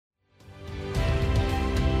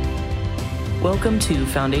Welcome to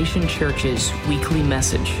Foundation Church's weekly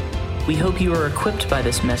message. We hope you are equipped by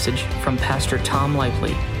this message from Pastor Tom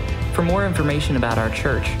Lively. For more information about our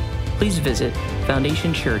church, please visit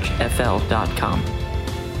foundationchurchfl.com.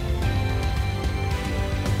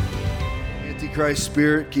 Antichrist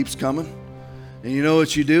spirit keeps coming. And you know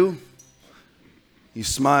what you do? You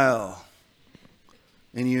smile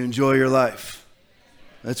and you enjoy your life.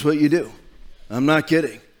 That's what you do. I'm not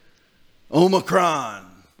kidding. Omicron.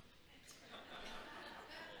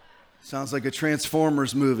 Sounds like a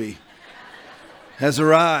Transformers movie. Has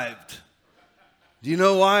arrived. Do you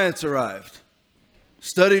know why it's arrived?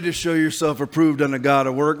 Study to show yourself approved unto God,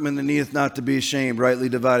 a workman that needeth not to be ashamed, rightly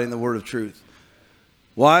dividing the word of truth.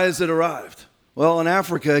 Why has it arrived? Well, in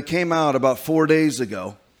Africa, it came out about 4 days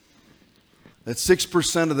ago that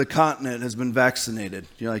 6% of the continent has been vaccinated.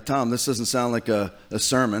 You're like, Tom, this doesn't sound like a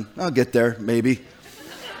sermon. I'll get there, maybe.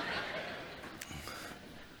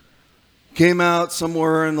 Came out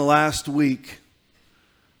somewhere in the last week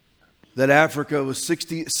that Africa was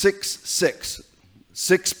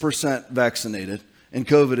 6% vaccinated, and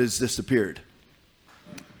COVID has disappeared.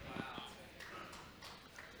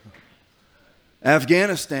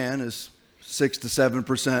 Afghanistan is 6 to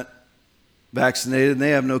 7% vaccinated, and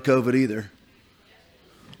they have no COVID either.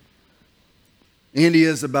 India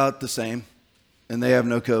is about the same, and they have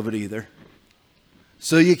no COVID either.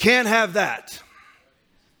 So you can't have that.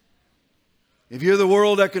 If you're the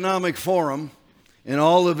World Economic Forum and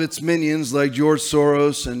all of its minions like George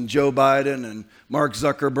Soros and Joe Biden and Mark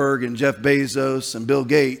Zuckerberg and Jeff Bezos and Bill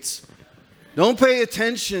Gates, don't pay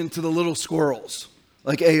attention to the little squirrels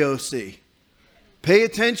like AOC. Pay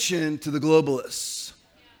attention to the globalists.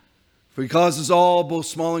 For he causes all, both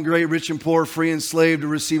small and great, rich and poor, free and slave, to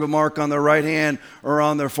receive a mark on their right hand or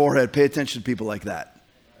on their forehead. Pay attention to people like that.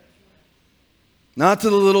 Not to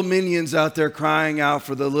the little minions out there crying out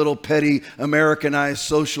for the little petty Americanized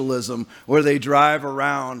socialism where they drive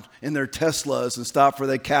around in their Teslas and stop for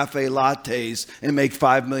their cafe lattes and make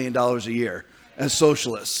 $5 million a year as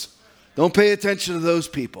socialists. Don't pay attention to those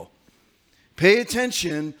people. Pay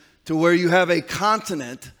attention to where you have a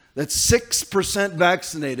continent that's 6%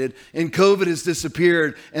 vaccinated and COVID has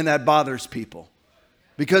disappeared, and that bothers people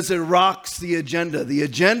because it rocks the agenda. The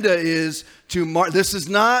agenda is to this is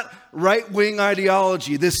not right-wing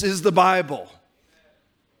ideology. This is the Bible.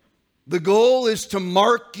 The goal is to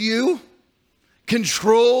mark you,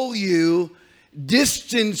 control you,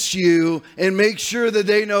 distance you, and make sure that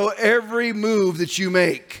they know every move that you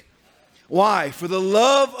make. Why? For the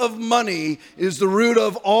love of money is the root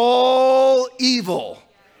of all evil.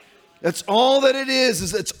 That's all that it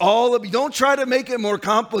is it's all of, don't try to make it more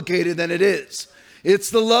complicated than it is.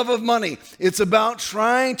 It's the love of money. It's about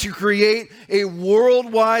trying to create a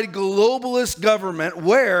worldwide globalist government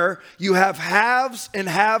where you have haves and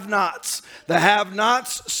have-nots. The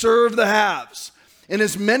have-nots serve the haves. And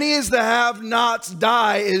as many as the have-nots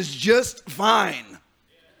die is just fine.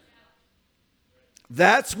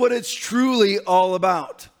 That's what it's truly all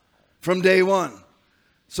about from day one.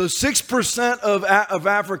 So 6% of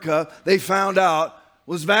Africa, they found out,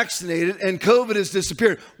 was vaccinated, and COVID has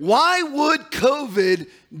disappeared. Why would COVID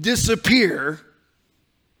disappear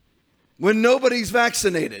when nobody's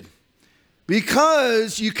vaccinated?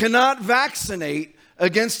 Because you cannot vaccinate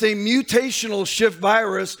against a mutational shift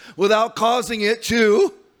virus without causing it to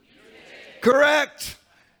mutate. Correct.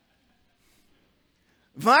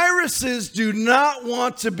 Viruses do not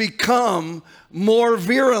want to become more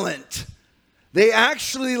virulent. They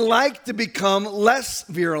actually like to become less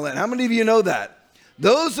virulent. How many of you know that?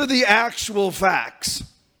 Those are the actual facts.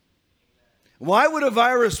 Why would a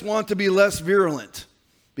virus want to be less virulent?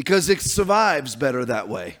 Because it survives better that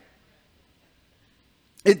way.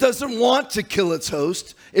 It doesn't want to kill its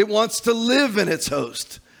host. It wants to live in its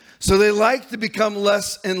host. So they like to become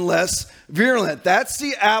less and less virulent. That's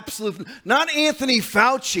the absolute, not Anthony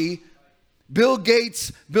Fauci, Bill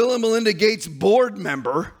and Melinda Gates board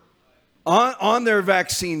member on their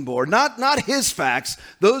vaccine board. Not his facts.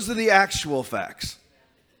 Those are the actual facts.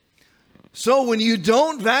 So when you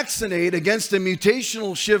don't vaccinate against a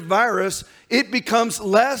mutational shift virus, it becomes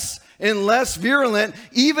less and less virulent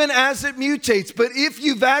even as it mutates. But if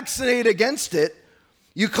you vaccinate against it,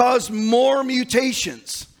 you cause more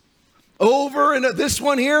mutations. This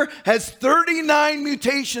one here has 39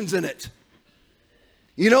 mutations in it.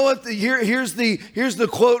 You know what? Here's the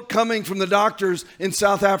quote coming from the doctors in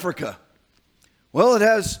South Africa. Well, it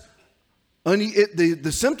has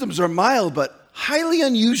the symptoms are mild but highly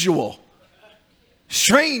unusual.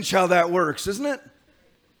 Strange how that works, isn't it?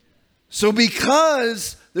 So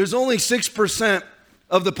because there's only 6%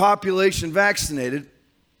 of the population vaccinated,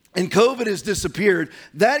 and COVID has disappeared,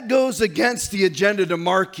 that goes against the agenda to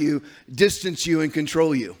mark you, distance you, and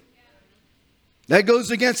control you. That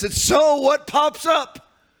goes against it. So what pops up?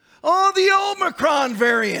 Oh, the Omicron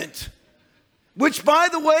variant, which, by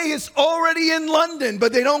the way, is already in London,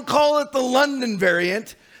 but they don't call it the London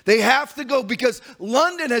variant. They have to go because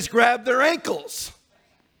London has grabbed their ankles.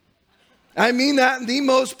 I mean that in the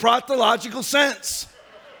most pathological sense.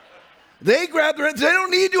 They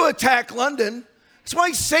don't need to attack London. That's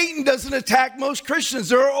why Satan doesn't attack most Christians.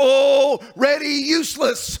 They're already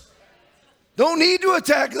useless. Don't need to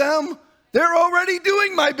attack them. They're already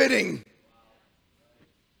doing my bidding.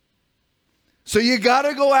 So you got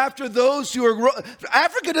to go after those who are...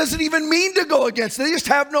 Africa doesn't even mean to go against. They just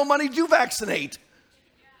have no money to vaccinate.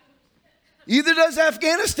 Either does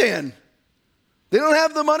Afghanistan. They don't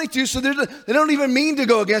have the money to, so they don't even mean to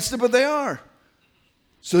go against it, but they are.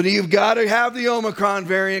 So you've got to have the Omicron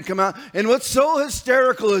variant come out. And what's so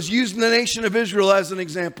hysterical is using the nation of Israel as an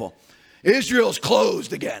example. Israel's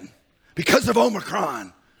closed again because of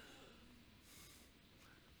Omicron.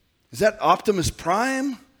 Is that Optimus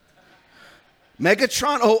Prime?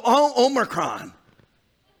 Megatron? Oh, Omicron.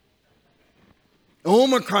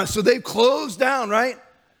 Omicron. So they've closed down, right?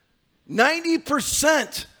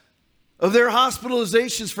 90% of their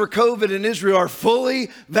hospitalizations for COVID in Israel are fully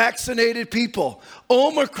vaccinated people.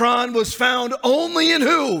 Omicron was found only in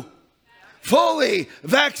who? Fully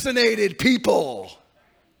vaccinated people.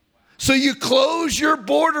 So you close your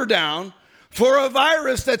border down for a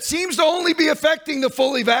virus that seems to only be affecting the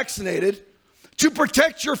fully vaccinated to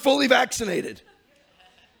protect your fully vaccinated.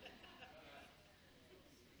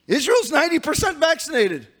 Israel's 90%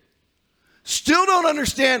 vaccinated. Still don't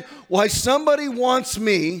understand why somebody wants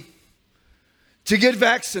me to get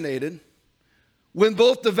vaccinated when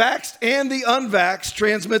both the vaxxed and the unvaxxed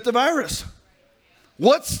transmit the virus.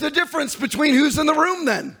 What's the difference between who's in the room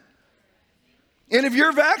then? And if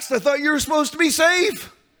you're vaxxed, I thought you were supposed to be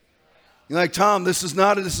safe. You're like, Tom, this is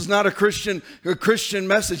not a Christian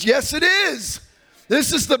message. Yes, it is.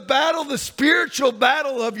 This is the battle, the spiritual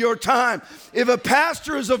battle of your time. If a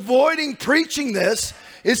pastor is avoiding preaching this,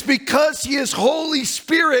 it's because he is Holy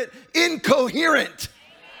Spirit incoherent.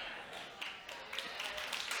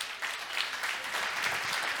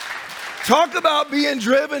 Talk about being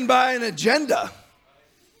driven by an agenda.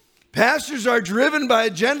 Pastors are driven by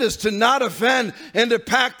agendas to not offend and to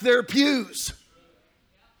pack their pews.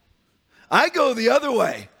 I go the other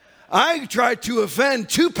way. I try to offend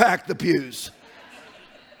to pack the pews.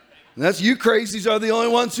 And that's you crazies are the only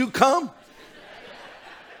ones who come.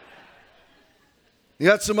 You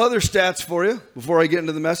got some other stats for you before I get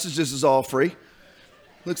into the message. This is all free.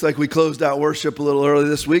 Looks like we closed out worship a little early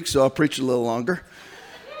this week, so I'll preach a little longer.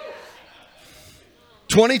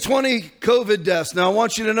 2020 COVID deaths. Now, I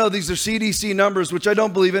want you to know these are CDC numbers, which I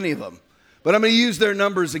don't believe any of them. But I'm going to use their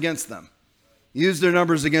numbers against them. Use their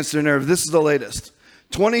numbers against their narrative. This is the latest.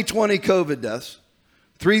 2020 COVID deaths,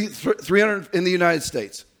 300 in the United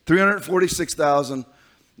States,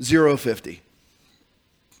 346,050.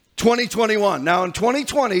 2021. Now, in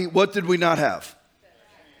 2020, what did we not have?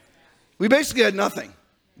 We basically had nothing,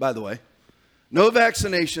 by the way. No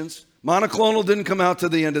vaccinations. Monoclonal didn't come out to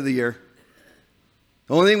the end of the year.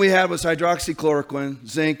 The only thing we had was hydroxychloroquine,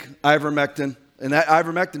 zinc, ivermectin. And that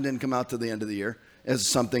ivermectin didn't come out to the end of the year as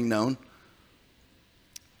something known.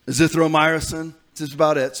 Azithromycin, that's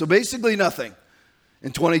about it. So basically nothing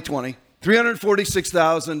in 2020.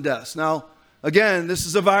 346,000 deaths. Now, again, this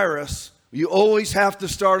is a virus. You always have to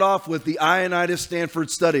start off with the Ioannidis Stanford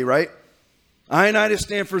study, right? Ioannidis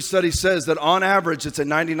Stanford study says that on average, it's a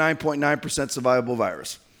 99.9% survivable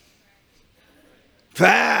virus.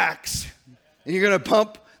 Facts. And you're going to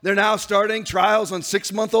pump, they're now starting trials on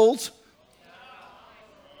 6-month-olds.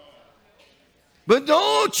 But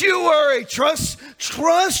don't you worry.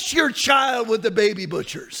 Trust your child with the baby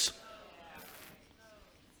butchers.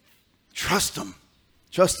 Trust them.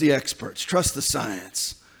 Trust the experts. Trust the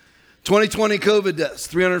science. 2020 COVID deaths,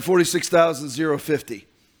 346,050.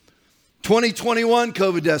 2021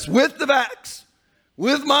 COVID deaths with the vax,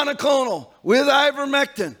 with monoclonal, with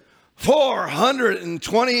ivermectin,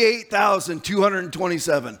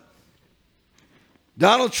 428,227.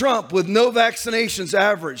 Donald Trump with no vaccinations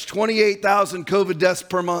averaged 28,000 COVID deaths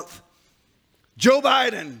per month. Joe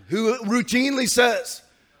Biden, who routinely says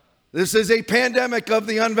this is a pandemic of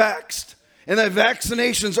the unvaxxed and that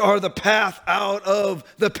vaccinations are the path out of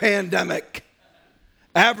the pandemic,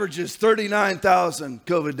 averages 39,000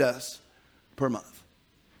 COVID deaths per month.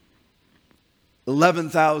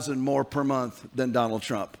 11,000 more per month than Donald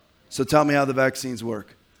Trump. So tell me how the vaccines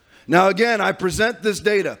work. Now again, I present this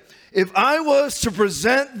data. If I was to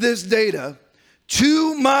present this data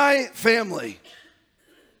to my family.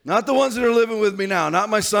 Not the ones that are living with me now. Not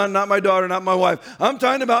my son, not my daughter, not my wife. I'm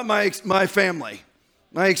talking about my family,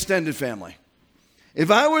 my extended family. If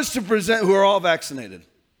I was to present, who are all vaccinated,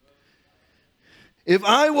 if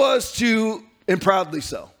I was to, and proudly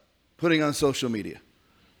so, putting on social media,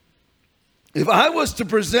 if I was to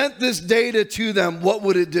present this data to them, what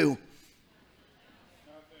would it do?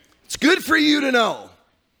 It's good for you to know,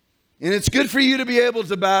 and it's good for you to be able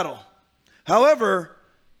to battle. However,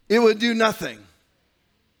 it would do nothing.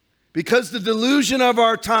 Because the delusion of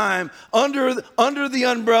our time under the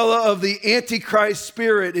umbrella of the Antichrist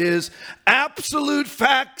spirit is absolute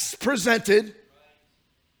facts presented,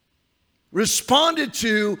 responded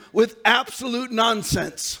to with absolute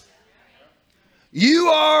nonsense. You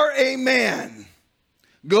are a man.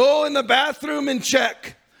 Go in the bathroom and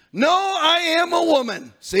check. No, I am a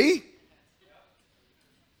woman. See?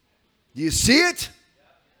 Do you see it?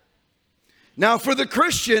 Now, for the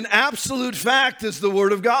Christian, absolute fact is the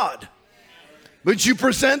Word of God. But you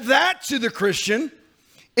present that to the Christian,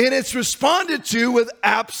 and it's responded to with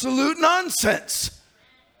absolute nonsense.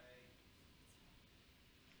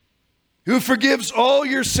 Who forgives all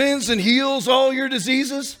your sins and heals all your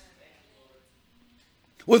diseases?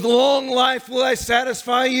 With long life will I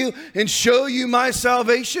satisfy you and show you my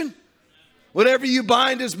salvation. Whatever you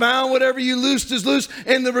bind is bound, whatever you loose is loose.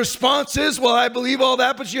 And the response is, well, I believe all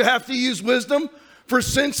that, but you have to use wisdom. For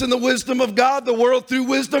since in the wisdom of God, the world through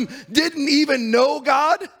wisdom didn't even know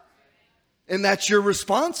God. And that's your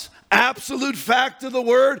response. Absolute fact of the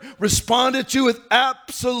word responded to with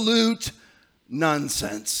absolute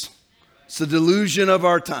nonsense. It's the delusion of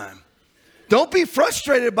our time. Don't be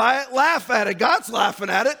frustrated by it. Laugh at it. God's laughing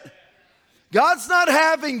at it. God's not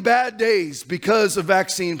having bad days because of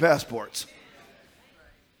vaccine passports.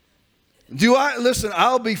 Listen,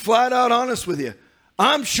 I'll be flat out honest with you.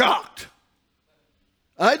 I'm shocked.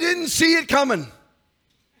 I didn't see it coming.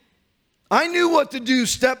 I knew what to do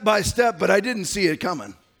step by step, but I didn't see it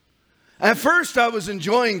coming. At first, I was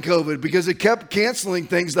enjoying COVID because it kept canceling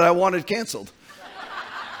things that I wanted canceled.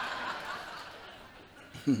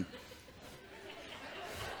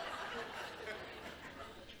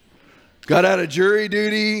 Got out of jury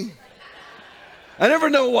duty. I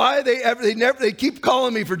never know why they keep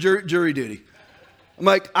calling me for jury duty. I'm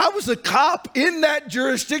like, I was a cop in that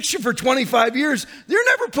jurisdiction for 25 years. They're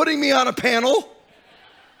never putting me on a panel.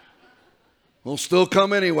 We'll still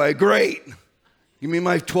come anyway. Great. Give me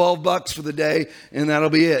my $12 for the day, and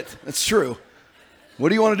that'll be it. That's true. What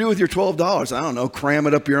do you want to do with your $12? I don't know. Cram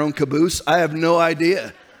it up your own caboose? I have no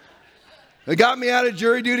idea. They got me out of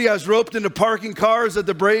jury duty. I was roped into parking cars at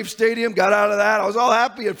the Brave Stadium. Got out of that. I was all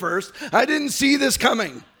happy at first. I didn't see this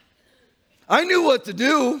coming. I knew what to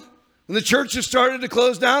do. When the churches started to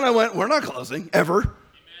close down, I went, we're not closing, ever. Amen.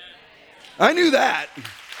 I knew that.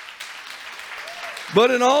 But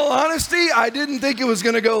in all honesty, I didn't think it was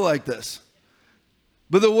going to go like this.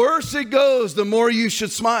 But the worse it goes, the more you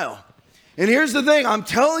should smile. And here's the thing. I'm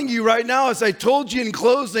telling you right now, as I told you in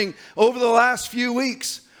closing over the last few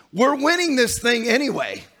weeks, we're winning this thing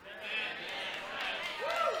anyway.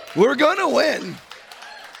 We're going to win.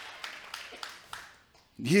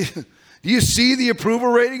 Do you see the approval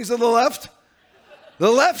ratings of the left?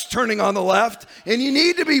 The left's turning on the left, and you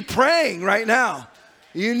need to be praying right now.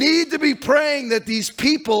 You need to be praying that these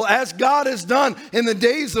people, as God has done in the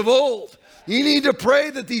days of old, you need to pray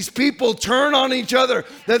that these people turn on each other,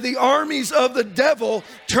 that the armies of the devil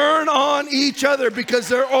turn on each other because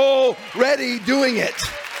they're already doing it.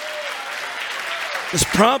 Just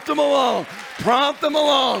prompt them along. Prompt them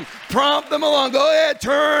along. Prompt them along. Go ahead,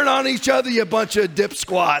 turn on each other, you bunch of dip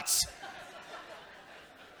squats.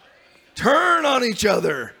 Turn on each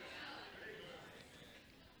other.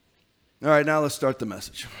 All right, now let's start the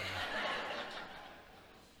message.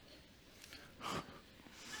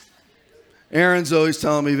 Aaron's always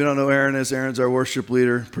telling me, if you don't know who Aaron is, Aaron's our worship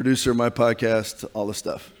leader, producer of my podcast, all the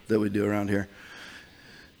stuff that we do around here.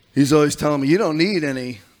 He's always telling me, you don't need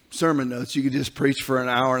any sermon notes. You could just preach for an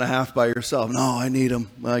hour and a half by yourself. No, I need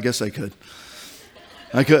them. Well, I guess I could.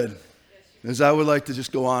 Because I would like to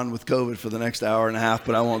just go on with COVID for the next hour and a half,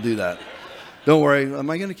 but I won't do that. Don't worry. Am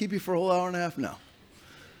I going to keep you for a whole hour and a half? No.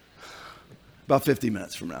 About 50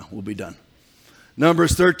 minutes from now, we'll be done.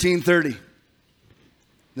 Numbers 13:30.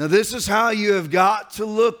 Now, this is how you have got to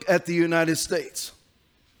look at the United States.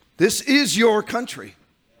 This is your country.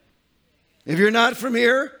 If you're not from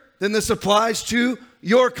here, then this applies to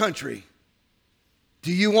your country.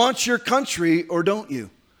 Do you want your country or don't you?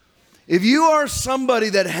 If you are somebody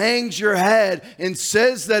that hangs your head and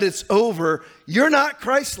says that it's over, you're not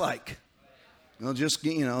Christ-like. Well, just,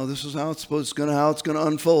 this is how it's going to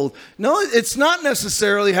unfold. No, it's not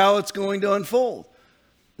necessarily how it's going to unfold.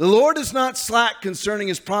 The Lord is not slack concerning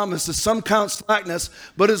his promise, as some count slackness,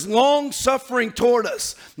 but is long-suffering toward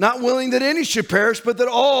us, not willing that any should perish, but that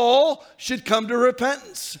all should come to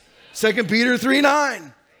repentance. 2 Peter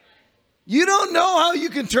 3:9. You don't know how you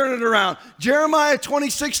can turn it around. Jeremiah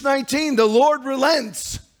 26:19, the Lord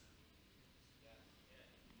relents.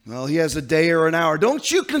 Well, he has a day or an hour. Don't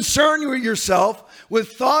you concern yourself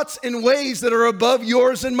with thoughts and ways that are above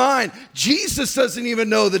yours and mine. Jesus doesn't even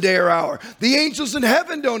know the day or hour. The angels in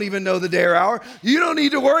heaven don't even know the day or hour. You don't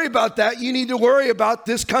need to worry about that. You need to worry about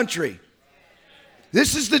this country.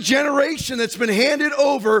 This is the generation that's been handed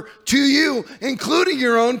over to you, including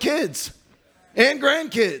your own kids and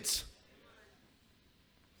grandkids.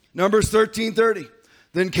 Numbers 13:30.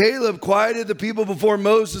 Then Caleb quieted the people before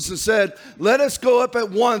Moses and said, let us go up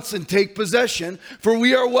at once and take possession, for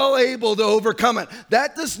we are well able to overcome it.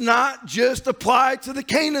 That does not just apply to the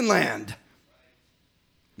Canaan land.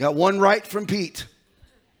 Got one right from Pete.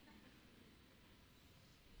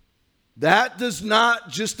 That does not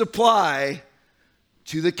just apply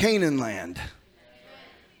to the Canaan land.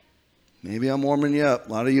 Maybe I'm warming you up.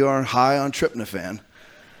 A lot of you are high on tryptophan.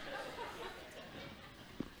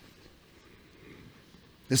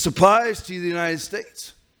 This applies to the United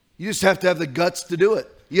States. You just have to have the guts to do it.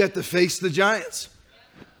 You have to face the giants.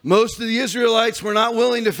 Most of the Israelites were not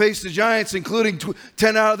willing to face the giants, including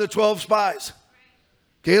 10 out of the 12 spies.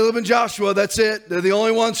 Caleb and Joshua, that's it. They're the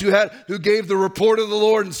only ones who gave the report of the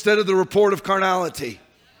Lord instead of the report of carnality.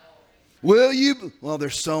 Will you? Well,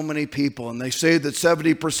 there's so many people, and they say that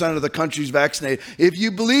 70% of the country's vaccinated. If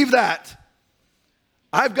you believe that,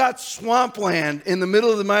 I've got swampland in the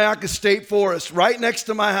middle of the Mayaca State Forest right next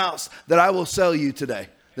to my house that I will sell you today.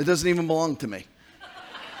 That doesn't even belong to me.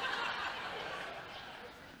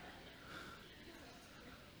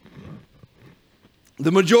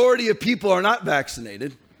 The majority of people are not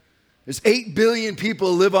vaccinated. There's 8 billion people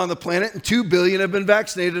who live on the planet, and 2 billion have been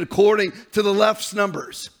vaccinated according to the left's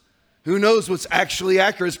numbers. Who knows what's actually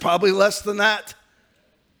accurate? It's probably less than that.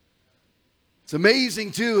 It's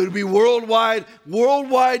amazing, too. It would be worldwide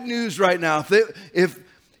news right now. If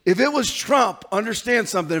it was Trump, understand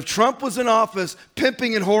something. If Trump was in office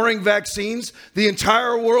pimping and whoring vaccines, the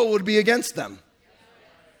entire world would be against them.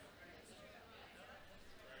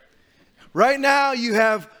 Right now, you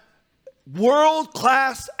have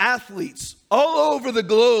world-class athletes all over the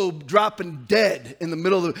globe dropping dead in the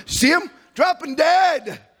middle of the... See them? Dropping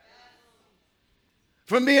dead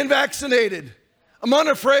from being vaccinated. I'm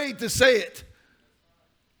unafraid to say it.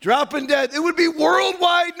 Dropping dead. It would be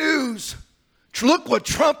worldwide news. Look what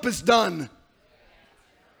Trump has done.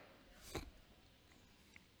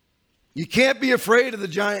 You can't be afraid of the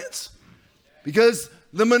giants because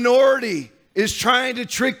the minority is trying to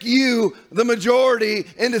trick you, the majority,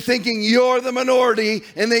 into thinking you're the minority,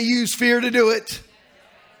 and they use fear to do it.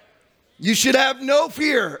 You should have no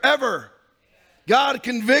fear, ever. God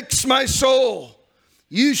convicts my soul.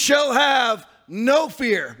 You shall have no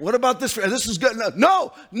fear. What about this? This is good.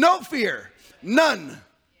 No fear. None.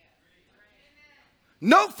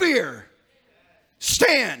 No fear.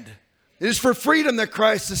 Stand. It is for freedom that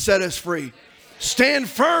Christ has set us free. Stand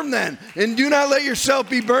firm then, and do not let yourself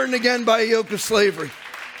be burdened again by a yoke of slavery.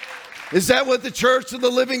 Is that what the Church of the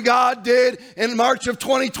Living God did in March of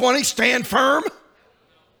 2020? Stand firm?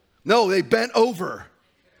 No, they bent over.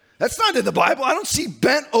 That's not in the Bible. I don't see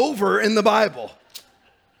bent over in the Bible.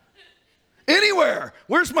 Anywhere.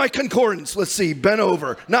 Where's my concordance? Let's see. Bent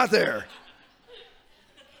over. Not there.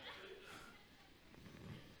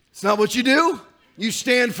 It's not what you do. You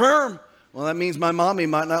stand firm. Well, that means my mommy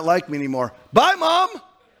might not like me anymore. Bye, Mom.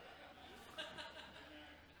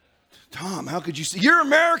 Tom, how could you see? You're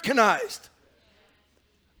Americanized.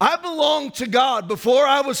 I belong to God. Before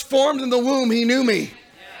I was formed in the womb, He knew me.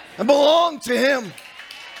 I belong to Him.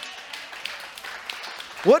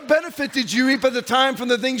 What benefit did you reap at the time from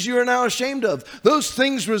the things you are now ashamed of? Those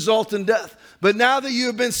things result in death. But now that you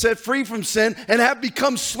have been set free from sin and have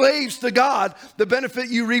become slaves to God, the benefit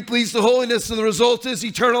you reap leads to holiness, and the result is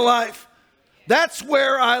eternal life. That's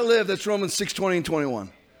where I live. That's Romans 6:20 and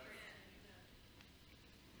 21.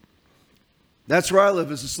 That's where I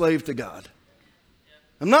live, as a slave to God.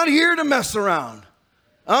 I'm not here to mess around.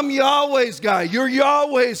 I'm Yahweh's guy. You're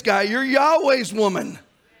Yahweh's guy. You're Yahweh's woman.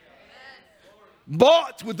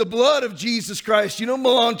 Bought with the blood of Jesus Christ. You don't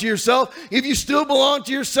belong to yourself. If you still belong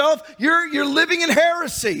to yourself, you're living in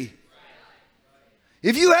heresy.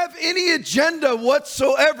 If you have any agenda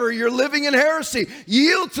whatsoever, you're living in heresy.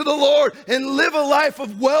 Yield to the Lord and live a life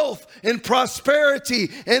of wealth and prosperity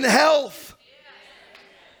and health.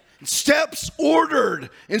 Steps ordered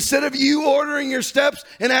instead of you ordering your steps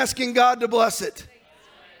and asking God to bless it.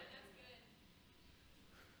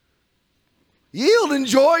 Yield,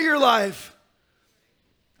 enjoy your life.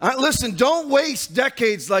 Listen, don't waste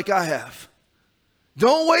decades like I have.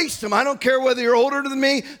 Don't waste them. I don't care whether you're older than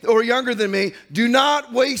me or younger than me. Do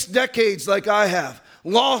not waste decades like I have.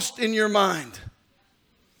 Lost in your mind.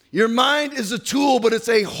 Your mind is a tool, but it's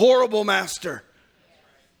a horrible master.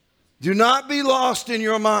 Do not be lost in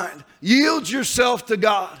your mind. Yield yourself to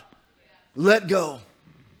God. Let go.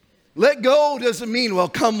 Let go doesn't mean, well,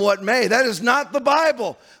 come what may. That is not the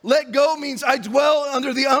Bible. Let go means I dwell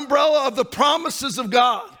under the umbrella of the promises of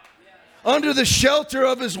God, under the shelter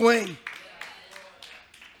of his wing.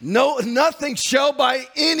 No, nothing shall by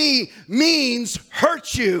any means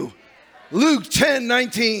hurt you. Luke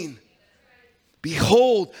 10:19.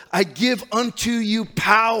 Behold, I give unto you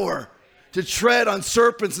power to tread on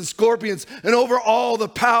serpents and scorpions and over all the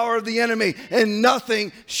power of the enemy, and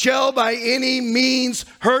nothing shall by any means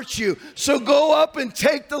hurt you. So go up and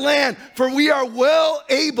take the land, for we are well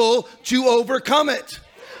able to overcome it.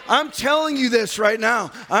 I'm telling you this right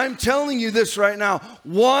now. I'm telling you this right now.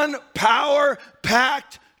 One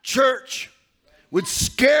power-packed church would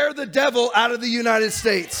scare the devil out of the United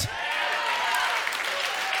States.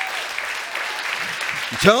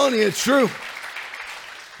 I'm telling you, it's true.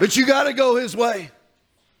 But you got to go his way.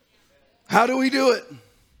 How do we do it?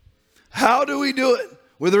 How do we do it?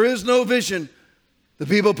 Where there is no vision, the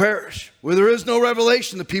people perish. Where there is no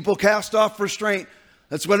revelation, the people cast off restraint.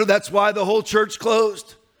 That's why the whole church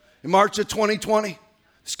closed in March of 2020.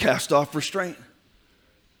 It's cast off restraint.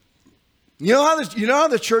 You know how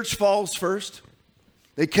the church falls first?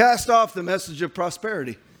 They cast off the message of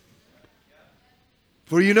prosperity.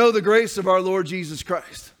 For you know the grace of our Lord Jesus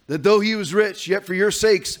Christ, that though he was rich, yet for your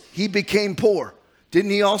sakes he became poor.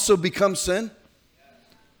 Didn't he also become sin?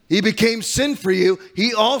 He became sin for you.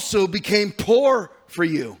 He also became poor for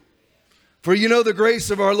you. For you know the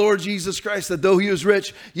grace of our Lord Jesus Christ, that though he was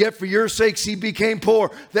rich, yet for your sakes he became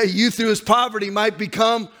poor, that you through his poverty might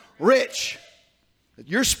become rich.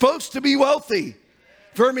 You're supposed to be wealthy.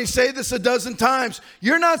 You've heard me say this a dozen times.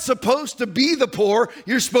 You're not supposed to be the poor.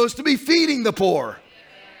 You're supposed to be feeding the poor.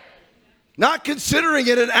 Not considering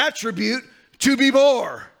it an attribute to be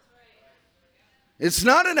poor. It's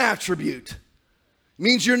not an attribute. It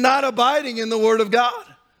means you're not abiding in the word of God.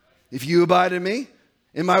 If you abide in me,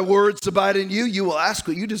 and my words abide in you, you will ask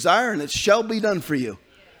what you desire, and it shall be done for you.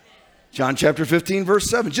 John chapter 15, verse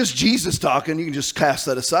 7. Just Jesus talking. You can just cast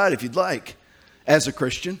that aside if you'd like, as a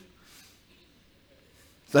Christian.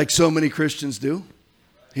 Like so many Christians do.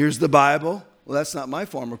 Here's the Bible. Well, that's not my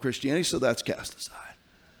form of Christianity, so that's cast aside.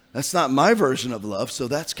 That's not my version of love, so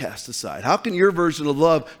that's cast aside. How can your version of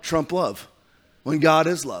love trump love when God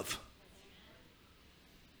is love?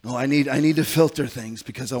 No, I need to filter things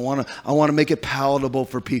because I want to make it palatable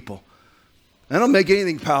for people. I don't make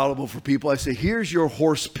anything palatable for people. I say, here's your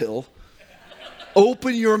horse pill.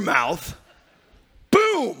 Open your mouth.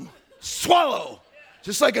 Boom! Swallow.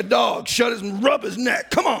 Just like a dog. Shut his and rub his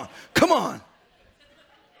neck. Come on. Come on.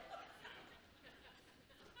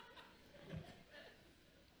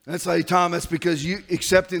 That's like, Tom, that's because you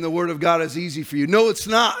accepting the word of God is easy for you. No, it's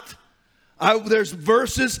not. There's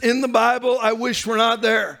verses in the Bible I wish were not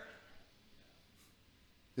there.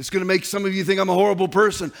 It's going to make some of you think I'm a horrible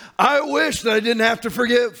person. I wish that I didn't have to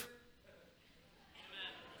forgive.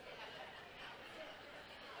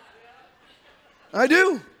 I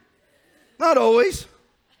do. Not always.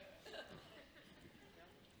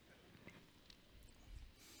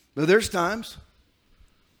 But there's times.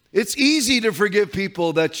 It's easy to forgive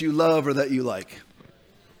people that you love or that you like.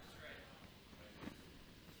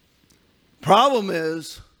 Problem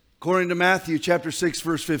is, according to Matthew chapter 6,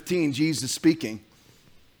 verse 15, Jesus speaking,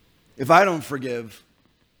 if I don't forgive,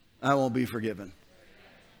 I won't be forgiven.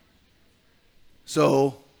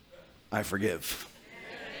 So, I forgive.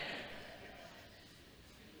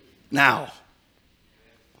 Now,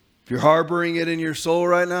 if you're harboring it in your soul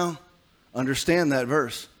right now, understand that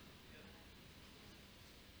verse.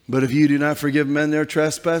 But if you do not forgive men their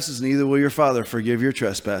trespasses, neither will your Father forgive your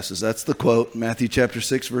trespasses. That's the quote, Matthew chapter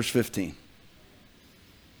 6, verse 15.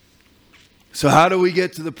 So how do we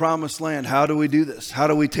get to the promised land? How do we do this? How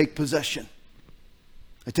do we take possession?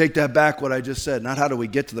 I take that back what I just said. Not how do we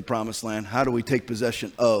get to the promised land. How do we take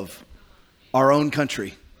possession of our own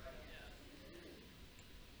country?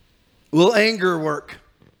 Will anger work?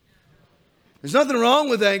 There's nothing wrong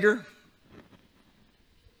with anger.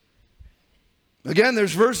 Again,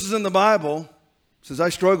 there's verses in the Bible. It says I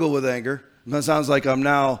struggle with anger. And that sounds like I'm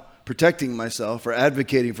now protecting myself or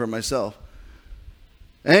advocating for myself.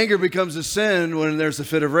 Anger becomes a sin when there's a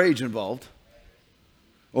fit of rage involved,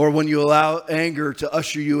 or when you allow anger to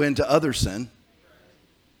usher you into other sin.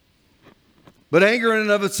 But anger in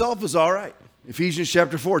and of itself is all right. Ephesians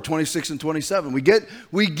chapter 4, 26 and 27. We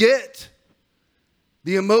get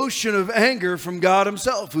the emotion of anger from God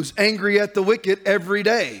himself, who's angry at the wicked every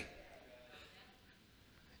day.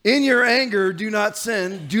 In your anger, do not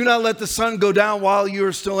sin. Do not let the sun go down while you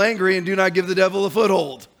are still angry, and do not give the devil a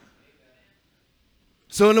foothold.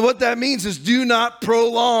 So what that means is do not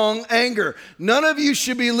prolong anger. None of you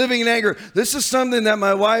should be living in anger. This is something that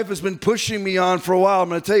my wife has been pushing me on for a while. I'm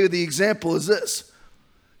going to tell you the example is this.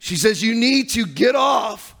 She says you need to get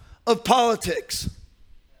off of politics.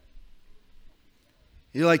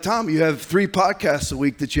 You're like, Tom, you have 3 podcasts a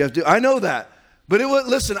week that you have to do. I know that. But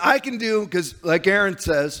listen, I can do, because like Aaron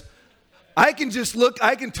says, I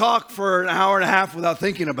can talk for an hour and a half without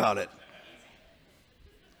thinking about it.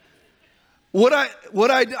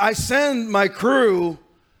 I send my crew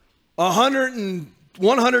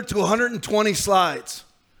 100 to 120 slides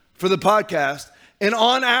for the podcast, and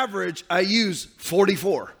on average, I use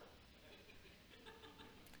 44.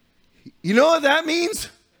 You know what that means?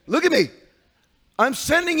 Look at me. I'm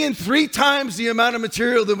sending in 3 times the amount of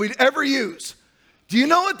material that we'd ever use. Do you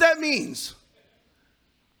know what that means?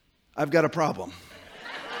 I've got a problem.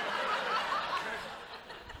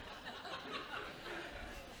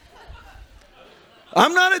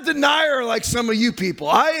 I'm not a denier like some of you people.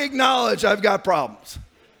 I acknowledge I've got problems.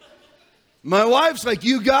 My wife's like,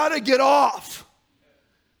 you got to get off.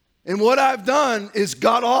 And what I've done is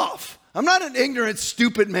got off. I'm not an ignorant,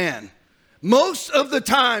 stupid man. Most of the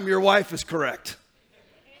time, your wife is correct.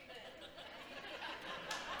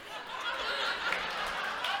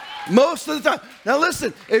 Most of the time. Now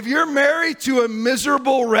listen, if you're married to a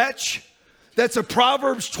miserable wretch that's a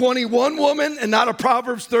Proverbs 21 woman and not a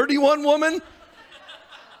Proverbs 31 woman,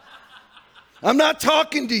 I'm not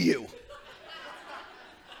talking to you.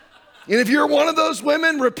 And if you're one of those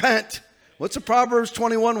women, repent. What's a Proverbs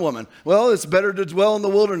 21 woman? Well, it's better to dwell in the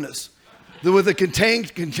wilderness than with a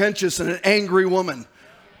contained, contentious, and an angry woman.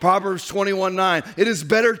 Proverbs 21:9. It is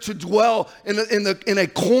better to dwell in a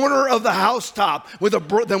corner of the housetop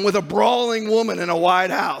than with a brawling woman in a wide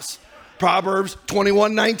house. Proverbs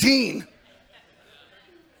 21:19.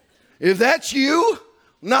 If that's you,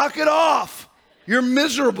 knock it off. You're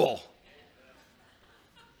miserable.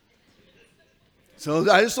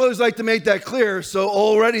 So I just always like to make that clear. So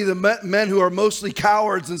already the men who are mostly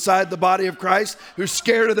cowards inside the body of Christ, who are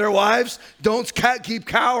scared of their wives, don't keep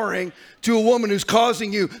cowering to a woman who's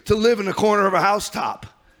causing you to live in a corner of a housetop.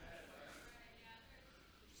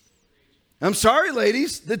 I'm sorry,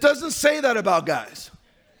 ladies. That doesn't say that about guys.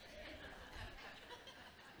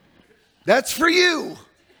 That's for you.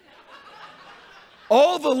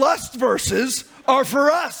 All the lust verses are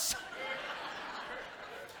for us.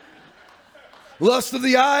 Lust of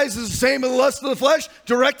the eyes is the same as the lust of the flesh,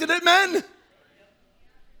 directed at men.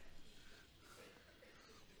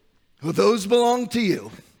 Well, those belong to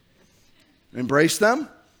you. Embrace them,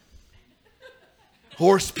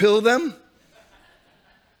 horse pill them,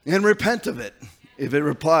 and repent of it if it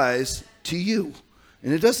applies to you.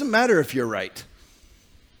 And it doesn't matter if you're right.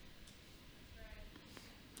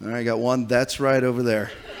 All right, I got one. That's right over there.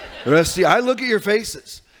 The rest of you, I look at your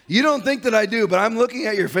faces. You don't think that I do, but I'm looking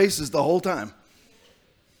at your faces the whole time.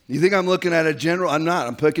 You think I'm looking at a general? I'm not.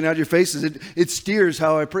 I'm picking out your faces. It steers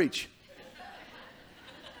how I preach.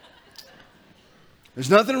 There's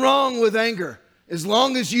nothing wrong with anger as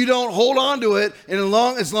long as you don't hold on to it and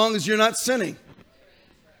as long as you're not sinning.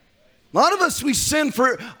 A lot of us, we sin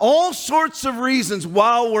for all sorts of reasons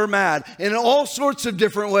while we're mad and in all sorts of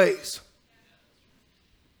different ways.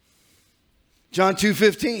 John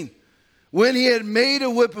 2:15. When he had made a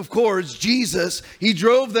whip of cords, Jesus, he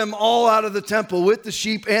drove them all out of the temple with the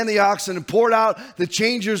sheep and the oxen and poured out the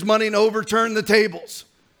changers' money and overturned the tables.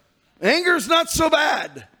 Anger's not so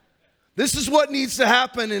bad. This is what needs to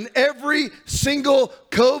happen in every single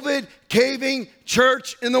COVID caving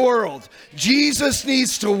church in the world. Jesus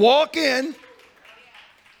needs to walk in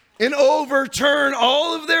and overturn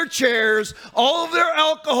all of their chairs, all of their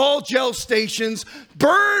alcohol gel stations,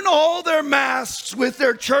 burn all their masks with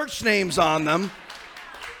their church names on them,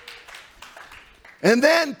 and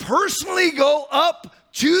then personally go up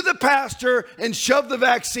to the pastor and shove the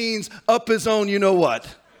vaccines up his own you-know-what.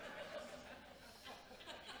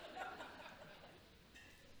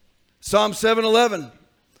 Psalm 7:11,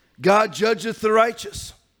 God judgeth the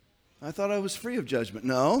righteous. I thought I was free of judgment.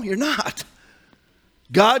 No, you're not.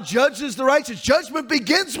 God judges the righteous. Judgment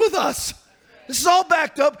begins with us. This is all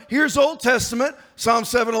backed up. Here's Old Testament, Psalm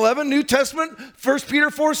 7:11. New Testament, 1 Peter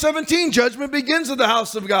 4:17. Judgment begins at the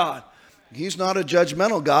house of God. He's not a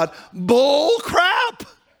judgmental God. Bull crap.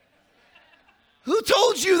 Who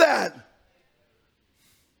told you that?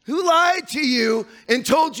 Who lied to you and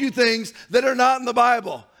told you things that are not in the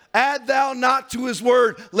Bible? Add thou not to his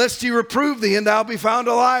word, lest he reprove thee, and thou be found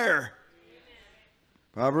a liar.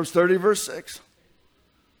 Proverbs 30, verse 6.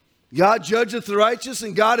 God judgeth the righteous,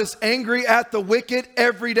 and God is angry at the wicked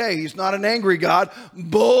every day. He's not an angry God.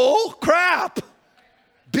 Bull crap.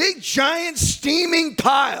 Big, giant, steaming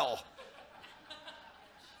pile.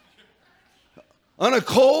 On a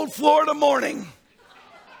cold Florida morning.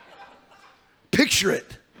 Picture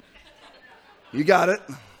it. You got it.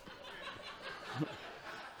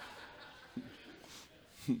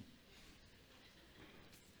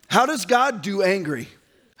 How does God do angry?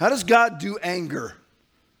 How does God do anger?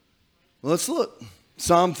 Well, let's look.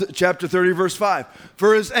 Psalm chapter 30, verse 5.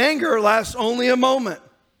 For his anger lasts only a moment,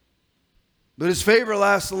 but his favor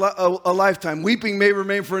lasts a lifetime. Weeping may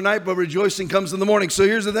remain for a night, but rejoicing comes in the morning. So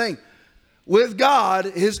here's the thing. With God,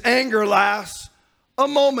 his anger lasts a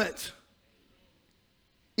moment.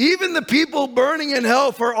 Even the people burning in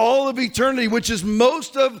hell for all of eternity, which is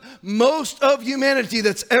most of humanity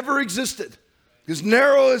that's ever existed. Because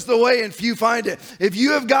narrow is the way and few find it. If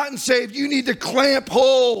you have gotten saved, you need to clamp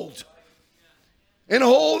hold and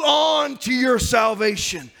hold on to your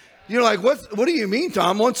salvation. You're like, what do you mean,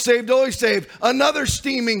 Tom? Once saved, always saved. Another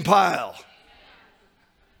steaming pile.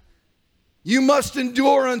 You must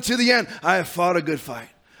endure unto the end. I have fought a good fight.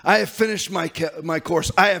 I have finished my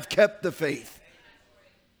course. I have kept the faith.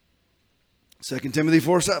 2 Timothy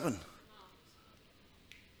 4:7.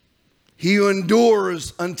 He who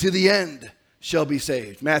endures unto the end shall be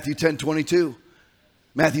saved. Matthew 10:22.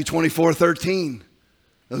 Matthew 24:13.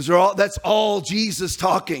 That's all Jesus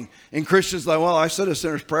talking. And Christians like, well, I said a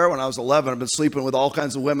sinner's prayer when I was 11. I've been sleeping with all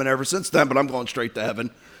kinds of women ever since then, but I'm going straight to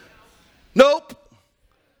heaven. Nope.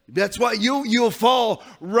 That's why you'll fall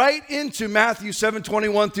right into Matthew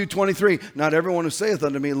 7:21 through 23. Not everyone who saith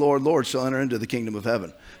unto me, Lord, Lord, shall enter into the kingdom of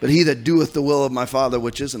heaven, but he that doeth the will of my Father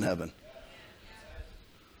which is in heaven.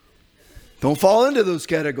 Don't fall into those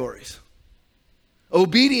categories.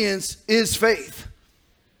 Obedience is faith.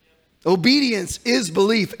 Obedience is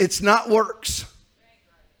belief. It's not works.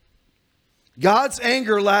 God's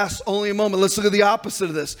anger lasts only a moment. Let's look at the opposite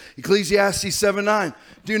of this. Ecclesiastes 7:9.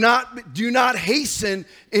 Do not hasten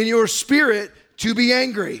in your spirit to be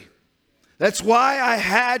angry. That's why I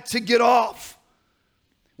had to get off.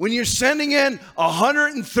 When you're sending in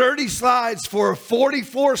 130 slides for a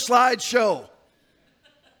 44 slide show,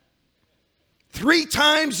 3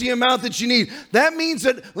 times the amount that you need. That means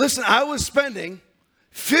that, listen, I was spending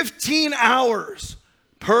 15 hours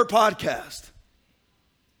per podcast.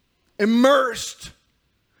 Immersed.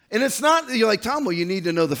 And it's not, you're like, Tom, well, you need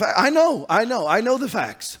to know the facts. I know the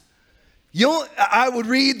facts. I would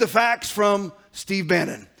read the facts from Steve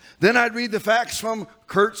Bannon. Then I'd read the facts from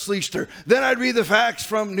Kurt Schlichter. Then I'd read the facts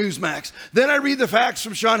from Newsmax. Then I'd read the facts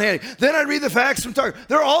from Sean Hannity. Then I'd read the facts from Tucker.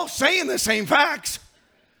 They're all saying the same facts.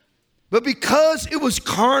 But because it was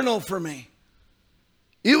carnal for me,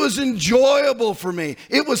 it was enjoyable for me,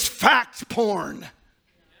 it was fact porn.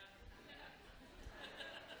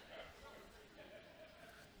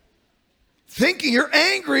 Thinking you're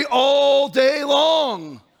angry all day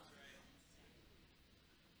long.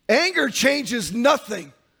 Anger changes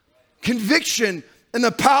nothing. Conviction and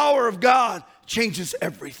the power of God changes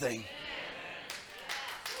everything.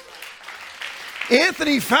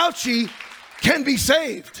 Anthony Fauci can be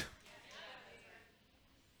saved.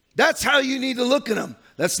 That's how you need to look at him.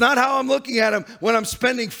 That's not how I'm looking at him when I'm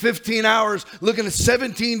spending 15 hours looking at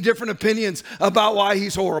 17 different opinions about why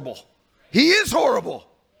he's horrible. He is horrible.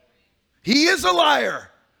 He is a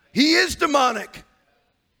liar. He is demonic.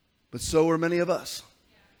 But so are many of us.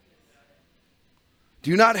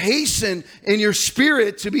 Do not hasten in your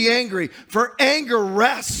spirit to be angry, for anger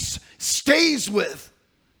rests, stays with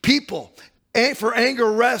people. And for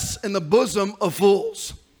anger rests in the bosom of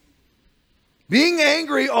fools. Being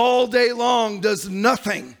angry all day long does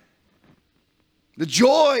nothing. The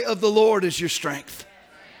joy of the Lord is your strength.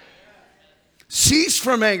 Cease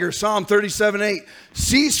from anger, Psalm 37:8.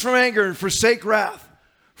 Cease from anger and forsake wrath.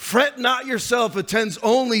 Fret not yourself, it tends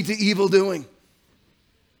only to evil doing.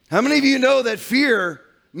 How many of you know that fear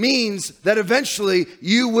means that eventually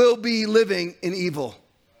you will be living in evil?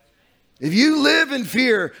 If you live in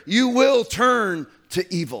fear, you will turn to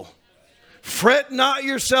evil. Fret not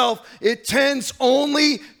yourself, it tends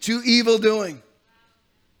only to evil doing.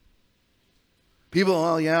 People,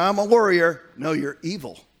 oh yeah, I'm a warrior. No, you're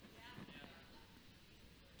evil.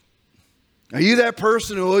 Are you that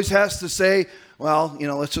person who always has to say, well,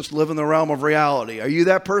 let's just live in the realm of reality? Are you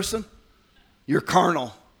that person? You're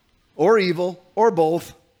carnal or evil or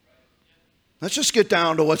both. Let's just get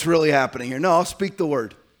down to what's really happening here. No, I'll speak the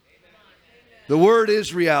word. The word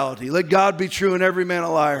is reality. Let God be true and every man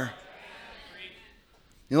a liar.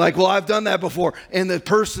 You're like, well, I've done that before, and the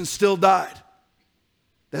person still died.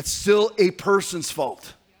 That's still a person's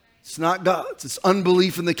fault. It's not God's. It's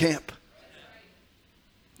unbelief in the camp.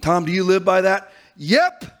 Tom, do you live by that?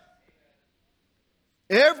 Yep.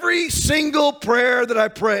 Every single prayer that I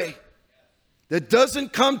pray that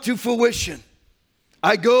doesn't come to fruition,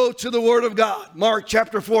 I go to the Word of God. Mark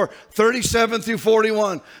chapter 4, 37 through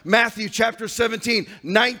 41. Matthew chapter 17,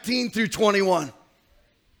 19 through 21.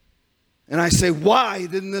 And I say, why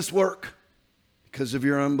didn't this work? Because of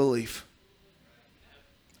your unbelief.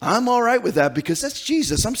 I'm all right with that because that's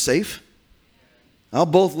Jesus. I'm safe. I'll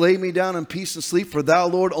both lay me down in peace and sleep, for thou,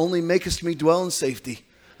 Lord, only makest me dwell in safety.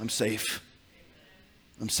 I'm safe.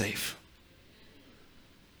 I'm safe.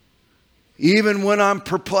 Even when I'm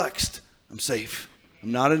perplexed, I'm safe.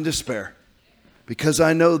 I'm not in despair because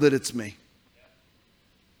I know that it's me.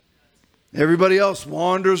 Everybody else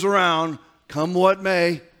wanders around, come what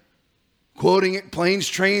may, quoting it, planes,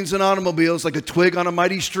 trains, and automobiles like a twig on a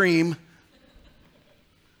mighty stream.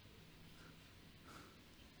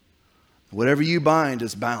 Whatever you bind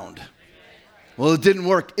is bound. Well, it didn't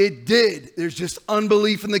work. It did. There's just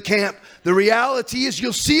unbelief in the camp. The reality is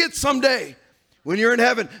you'll see it someday. When you're in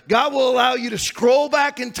heaven, God will allow you to scroll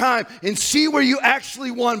back in time and see where you actually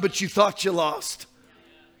won, but you thought you lost.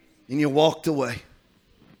 And you walked away.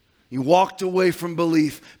 You walked away from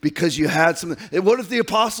belief because you had something. And what if the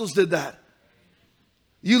apostles did that?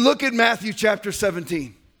 You look at Matthew chapter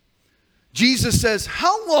 17. Jesus says,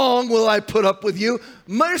 how long will I put up with you?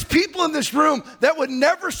 There's people in this room that would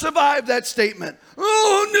never survive that statement.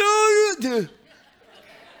 Oh, no.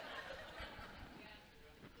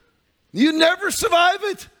 You never survive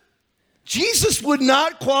it. Jesus would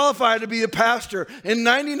not qualify to be a pastor in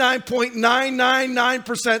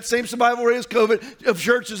 99.999%, same survival rate as COVID, of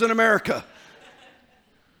churches in America.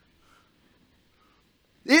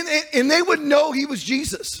 And they would know he was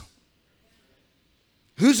Jesus.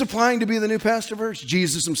 Who's applying to be the new pastor first?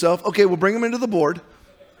 Jesus himself. Okay, we'll bring him into the board.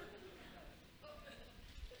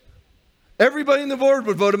 Everybody in the board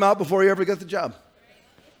would vote him out before he ever got the job.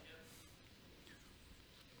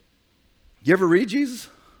 You ever read Jesus?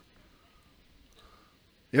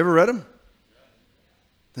 You ever read him?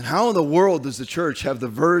 Then how in the world does the church have the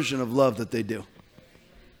version of love that they do?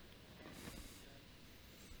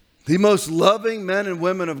 The most loving men and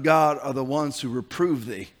women of God are the ones who reprove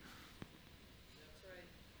thee,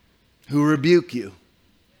 who rebuke you.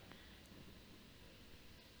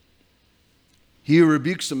 He who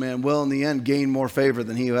rebukes a man will in the end gain more favor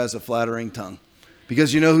than he who has a flattering tongue.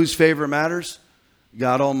 Because you know whose favor matters?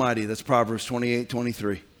 God Almighty. That's Proverbs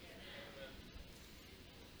 28:23.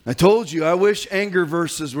 I told you, I wish anger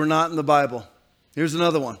verses were not in the Bible. Here's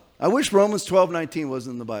another one. I wish Romans 12:19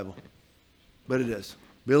 wasn't in the Bible. But it is.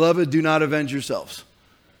 Beloved, do not avenge yourselves,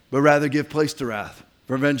 but rather give place to wrath.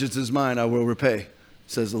 For vengeance is mine, I will repay,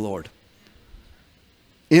 says the Lord.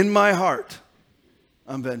 In my heart,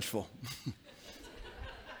 I'm vengeful.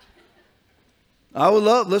 I would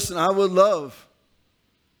love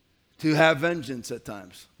to have vengeance at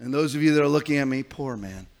times. And those of you that are looking at me, poor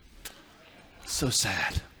man, so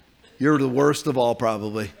sad. You're the worst of all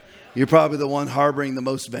probably. You're probably the one harboring the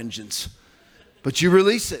most vengeance. But you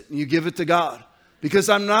release it and you give it to God. Because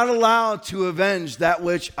I'm not allowed to avenge that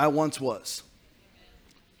which I once was.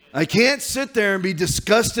 I can't sit there and be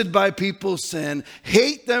disgusted by people's sin,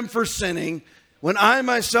 hate them for sinning, when I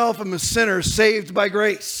myself am a sinner saved by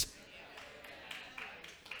grace.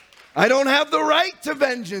 I don't have the right to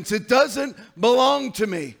vengeance. It doesn't belong to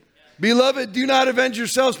me. Beloved, do not avenge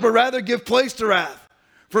yourselves, but rather give place to wrath.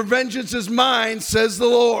 For vengeance is mine, says the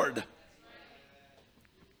Lord.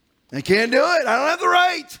 I can't do it. I don't have the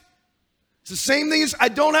right. It's the same thing as I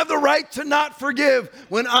don't have the right to not forgive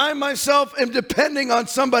when I myself am depending on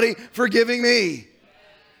somebody forgiving me.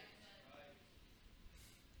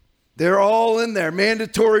 They're all in there.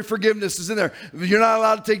 Mandatory forgiveness is in there. You're not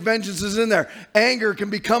allowed to take vengeance is in there. Anger can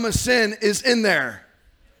become a sin is in there.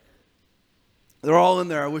 They're all in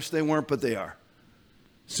there. I wish they weren't, but they are.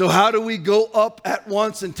 So how do we go up at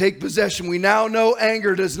once and take possession? We now know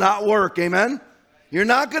anger does not work. Amen? You're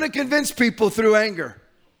not going to convince people through anger.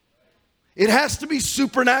 It has to be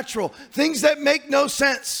supernatural. Things that make no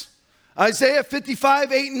sense. Isaiah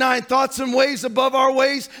 55, 8 and 9, thoughts and ways above our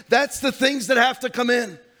ways. That's the things that have to come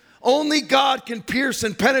in. Only God can pierce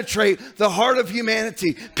and penetrate the heart of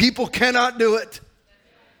humanity. People cannot do it.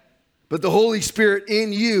 but the Holy Spirit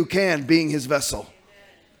in you can, being his vessel.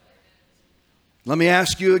 Let me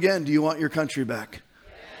ask you again, do you want your country back?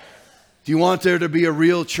 Yes. Do you want there to be a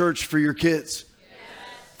real church for your kids? Yes.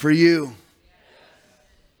 For you? Yes.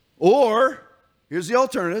 Or, here's the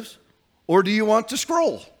alternatives, or do you want to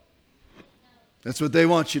scroll? That's what they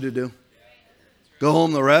want you to do. Go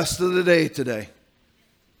home the rest of the day today.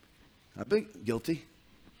 I've been guilty.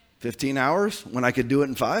 15 hours when I could do it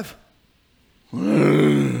in 5.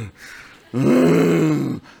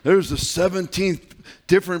 There's the 17th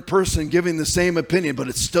different person giving the same opinion, but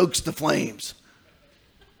it stokes the flames.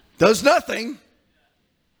 Does nothing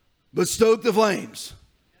but stoke the flames.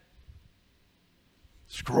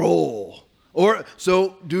 Scroll.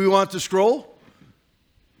 So do we want to scroll?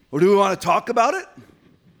 Or do we want to talk about it?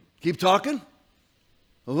 Keep talking?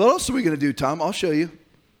 Well, what else are we going to do, Tom? I'll show you.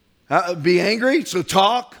 Be angry, so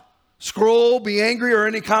talk, scroll, be angry, or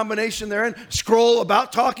any combination therein. Scroll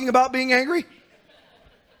about talking about being angry.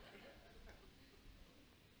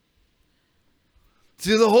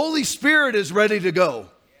 See, the Holy Spirit is ready to go.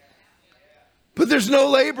 But there's no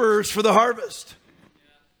laborers for the harvest.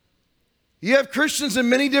 You have Christians in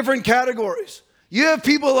many different categories. You have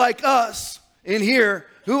people like us in here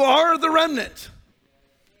who are the remnant.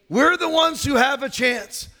 We're the ones who have a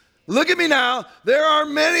chance. Look at me now. There are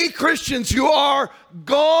many Christians who are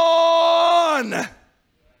gone.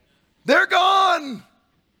 They're gone.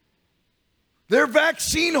 They're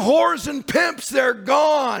vaccine whores and pimps. They're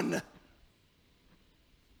gone.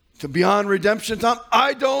 To beyond redemption time,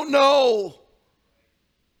 I don't know.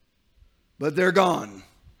 But they're gone.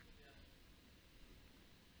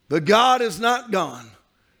 But God is not gone.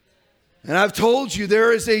 And I've told you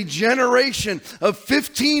there is a generation of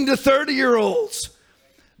 15 to 30-year-olds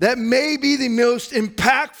that may be the most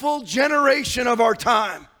impactful generation of our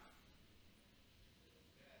time.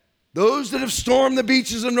 Those that have stormed the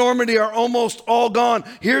beaches of Normandy are almost all gone.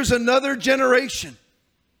 Here's another generation.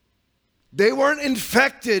 They weren't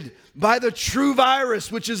infected by the true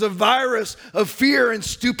virus, which is a virus of fear and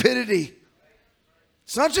stupidity.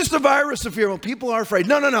 It's not just a virus of fear. Well, people are afraid.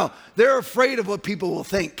 No. They're afraid of what people will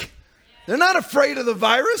think. They're not afraid of the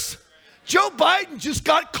virus. Joe Biden just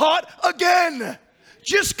got caught again.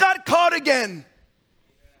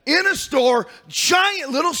 In a store,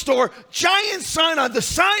 giant sign on. The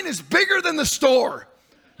sign is bigger than the store.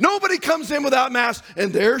 Nobody comes in without masks,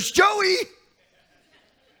 and there's Joey.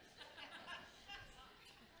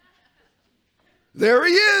 There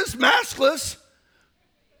he is, maskless,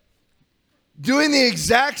 doing the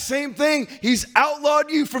exact same thing he's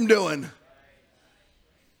outlawed you from doing.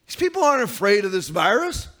 These people aren't afraid of this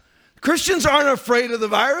virus. Christians aren't afraid of the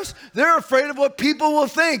virus. They're afraid of what people will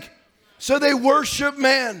think. So they worship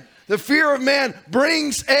man. The fear of man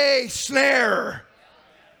brings a snare.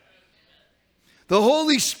 The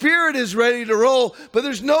Holy Spirit is ready to roll, but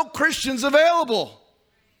there's no Christians available.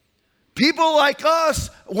 People like us,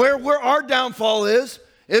 where our downfall is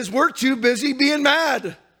we're too busy being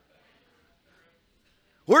mad.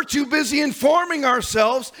 We're too busy informing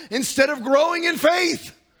ourselves instead of growing in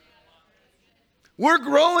faith. We're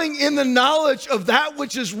growing in the knowledge of that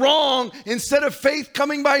which is wrong instead of faith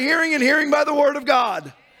coming by hearing and hearing by the word of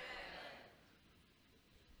God.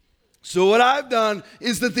 So what I've done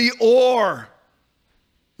is that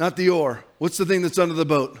what's the thing that's under the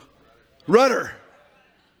boat? Rudder.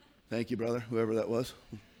 Thank you, brother, whoever that was.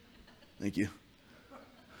 Thank you.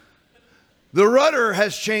 The rudder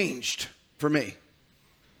has changed for me.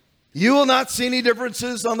 You will not see any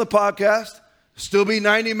differences on the podcast. Still be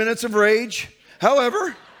 90 minutes of rage.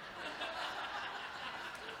 However,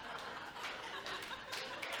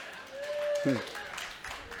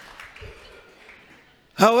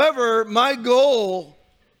 my goal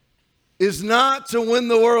is not to win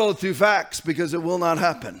the world through facts, because it will not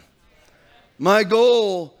happen. My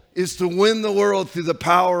goal is to win the world through the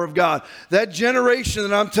power of God. That generation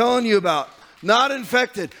that I'm telling you about, not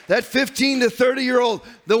infected, that 15 to 30-year-old,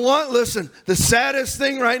 the saddest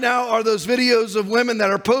thing right now are those videos of women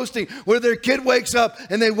that are posting where their kid wakes up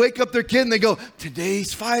and they wake up their kid and they go,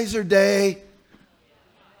 today's Pfizer day.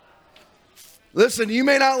 Listen, you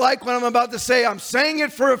may not like what I'm about to say. I'm saying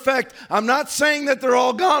it for effect. I'm not saying that they're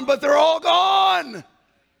all gone, but they're all gone.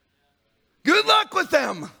 Good luck with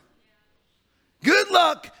them. Good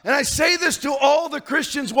luck. And I say this to all the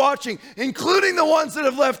Christians watching, including the ones that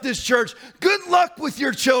have left this church. Good luck with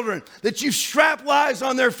your children, that you've strapped lies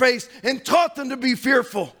on their face and taught them to be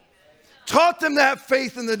fearful. Taught them to have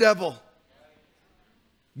faith in the devil.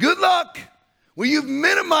 Good luck. Well, you've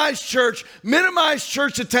minimized church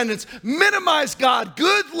attendance, minimized God.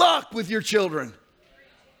 Good luck with your children.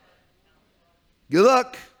 Good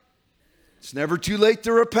luck. It's never too late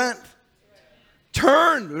to repent.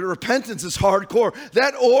 Turn. Repentance is hardcore.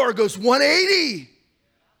 That or goes 180.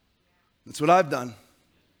 That's what I've done.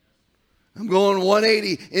 I'm going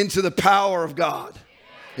 180 into the power of God.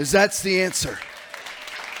 Because that's the answer.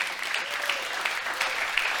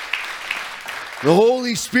 The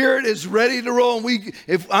Holy Spirit is ready to roll. And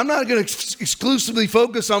I'm not going to exclusively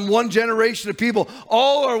focus on one generation of people.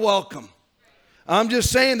 All are welcome. I'm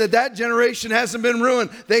just saying that generation hasn't been ruined.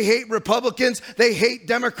 They hate Republicans. They hate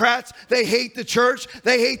Democrats. They hate the church.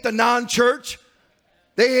 They hate the non-church.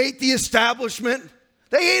 They hate the establishment.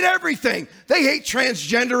 They hate everything. They hate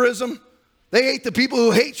transgenderism. They hate the people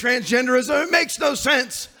who hate transgenderism. It makes no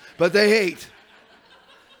sense, but they hate.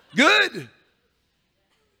 Good.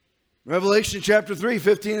 Revelation chapter 3,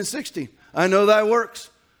 15 and 16. I know thy works,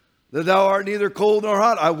 that thou art neither cold nor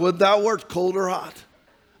hot. I would thou wert cold or hot.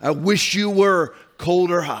 I wish you were cold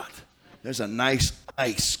or hot. There's a nice,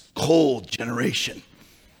 ice, cold generation.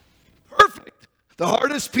 Perfect. The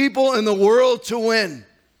hardest people in the world to win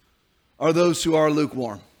are those who are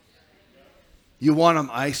lukewarm. You want them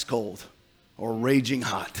ice cold or raging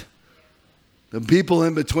hot. The people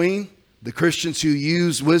in between, the Christians who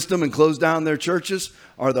use wisdom and close down their churches,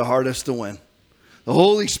 are the hardest to win. The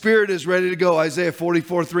Holy Spirit is ready to go. Isaiah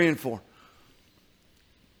 44, 3 and 4.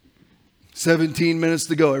 17 minutes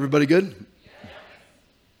to go. Everybody good?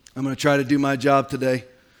 I'm going to try to do my job today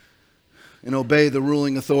and obey the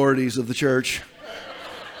ruling authorities of the church.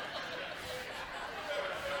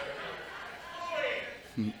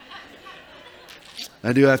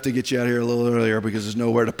 I do have to get you out here a little earlier because there's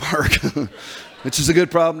nowhere to park, which is a good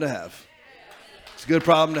problem to have. It's a good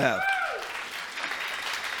problem to have.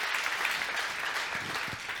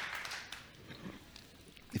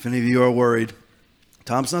 If any of you are worried,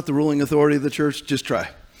 Tom's not the ruling authority of the church, just try.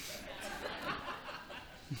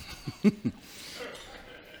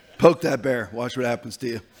 Poke that bear. Watch what happens to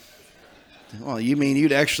you. Oh, you mean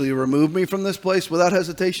you'd actually remove me from this place without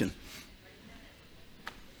hesitation?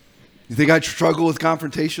 You think I'd struggle with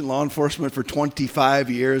confrontation, law enforcement for 25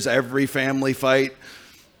 years, every family fight,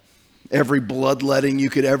 every bloodletting you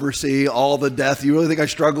could ever see, all the death? You really think I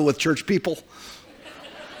struggle with church people?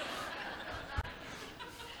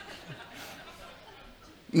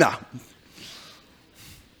 No.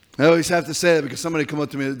 I always have to say that because somebody come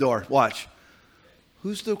up to me at the door. Watch.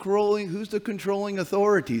 Who's the controlling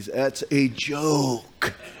authorities? That's a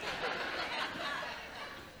joke.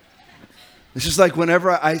 It's just like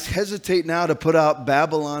whenever I hesitate now to put out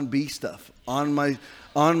Babylon Bee stuff on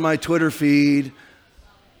my Twitter feed,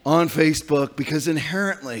 on Facebook, because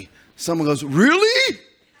inherently someone goes, really?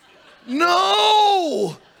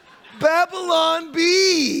 No! Babylon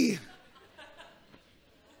Bee!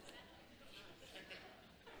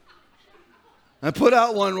 I put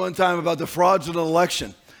out one time about the fraudulent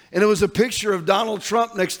election, and it was a picture of Donald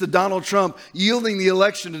Trump next to Donald Trump yielding the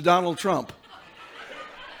election to Donald Trump.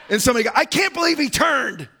 And somebody goes, I can't believe he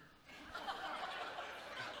turned.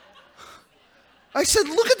 I said,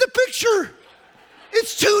 look at the picture.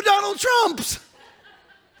 It's two Donald Trumps.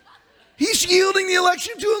 He's yielding the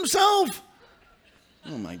election to himself.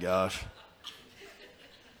 Oh my gosh.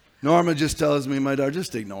 Norma just tells me, my daughter,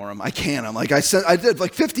 just ignore him. I can't. I'm like, I did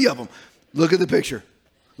like 50 of them. Look at the picture.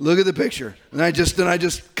 Look at the picture. And I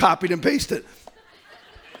just copied and pasted it.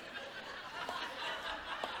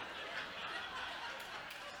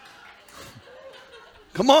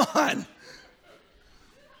 Come on.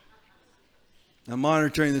 I'm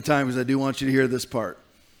monitoring the time because I do want you to hear this part.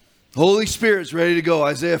 Holy Spirit's ready to go.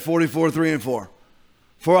 Isaiah 44, 3 and 4.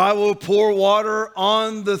 For I will pour water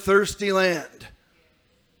on the thirsty land.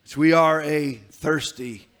 So we are a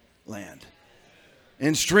thirsty land.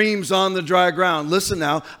 And streams on the dry ground. Listen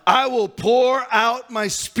now. I will pour out my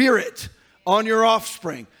spirit on your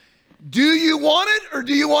offspring. Do you want it or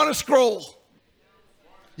do you want to scroll?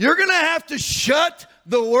 You're going to have to shut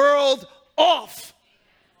the world off.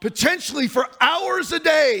 Potentially for hours a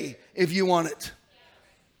day if you want it.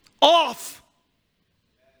 Off.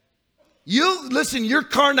 Listen, your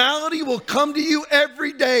carnality will come to you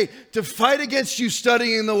every day to fight against you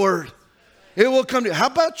studying the Word. It will come to you. How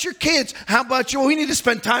about your kids? How about you? We need to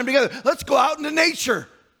spend time together. Let's go out into nature.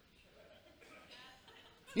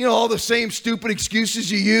 You know, all the same stupid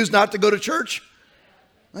excuses you use not to go to church.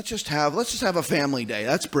 Let's just have a family day.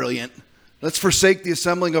 That's brilliant. Let's forsake the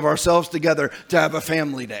assembling of ourselves together to have a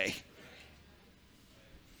family day.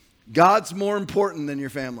 God's more important than your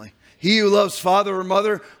family. He who loves father or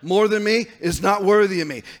mother more than me is not worthy of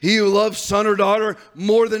me. He who loves son or daughter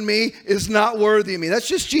more than me is not worthy of me. That's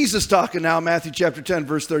just Jesus talking now, Matthew chapter 10,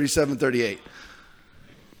 verse 37, 38.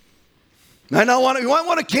 You might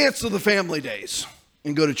want to cancel the family days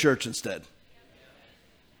and go to church instead.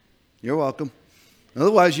 You're welcome.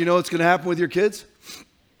 Otherwise, you know what's going to happen with your kids?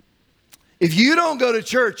 If you don't go to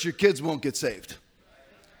church, your kids won't get saved.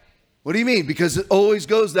 What do you mean? Because it always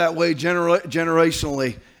goes that way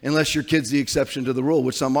generationally, unless your kid's the exception to the rule,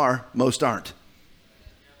 which some are, most aren't.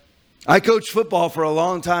 I coached football for a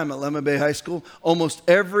long time at Lemon Bay High School. Almost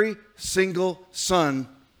every single son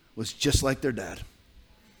was just like their dad,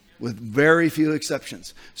 with very few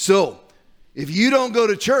exceptions. So, if you don't go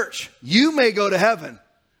to church, you may go to heaven,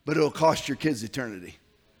 but it'll cost your kids eternity.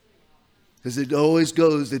 Because it always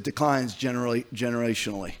goes, it declines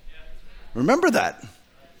generationally. Remember that.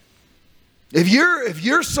 If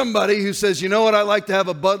you're somebody who says, you know what, I like to have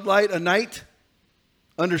a Bud Light a night,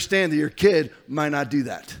 understand that your kid might not do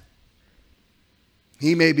that.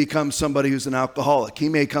 He may become somebody who's an alcoholic. He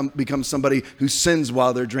may become somebody who sins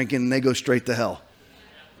while they're drinking and they go straight to hell.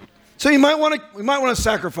 So you might want to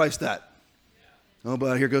sacrifice that. Oh,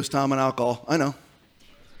 but here goes Tom and alcohol. I know.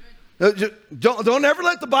 Don't ever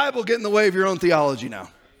let the Bible get in the way of your own theology now.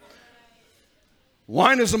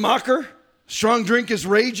 Wine is a mocker. Strong drink is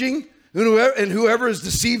raging. And whoever is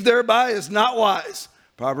deceived thereby is not wise.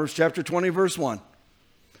 Proverbs chapter 20, verse 1.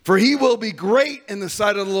 For he will be great in the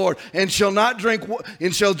sight of the Lord, and shall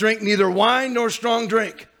drink neither wine nor strong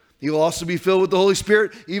drink. He will also be filled with the Holy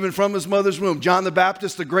Spirit, even from his mother's womb. John the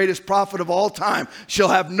Baptist, the greatest prophet of all time, shall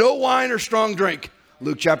have no wine or strong drink.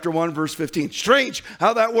 Luke chapter 1, verse 15. Strange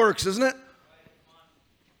how that works, isn't it?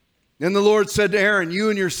 Then the Lord said to Aaron, you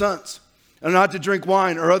and your sons are not to drink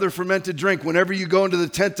wine or other fermented drink whenever you go into the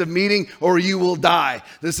tent of meeting, or you will die.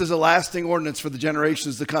 This is a lasting ordinance for the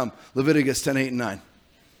generations to come. Leviticus 10, 8, and 9.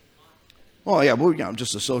 Oh, yeah, well, I'm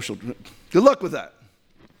just a social. Good luck with that.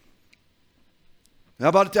 How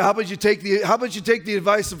about you take the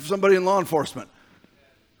advice of somebody in law enforcement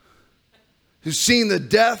who's seen the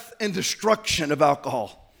death and destruction of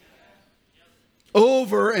alcohol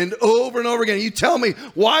over and over and over again? You tell me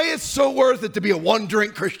why it's so worth it to be a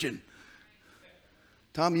one-drink Christian.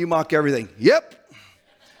 Tom, you mock everything. Yep.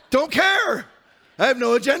 Don't care. I have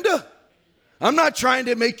no agenda. I'm not trying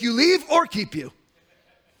to make you leave or keep you.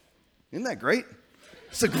 Isn't that great?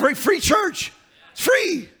 It's a great free church. It's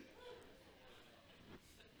free.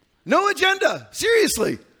 No agenda.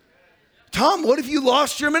 Seriously. Tom, what if you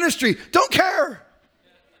lost your ministry? Don't care.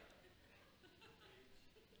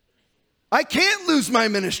 I can't lose my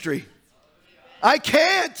ministry. I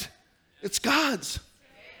can't. It's God's.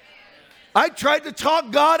 I tried to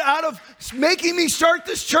talk God out of making me start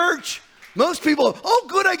this church. Most people, oh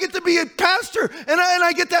good, I get to be a pastor, and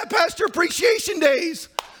I get that pastor appreciation days.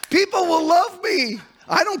 People will love me.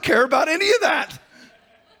 I don't care about any of that.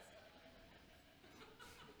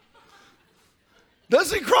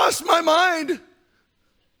 Doesn't cross my mind.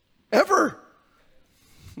 Ever.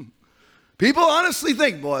 People honestly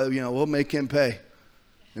think, boy, we'll make him pay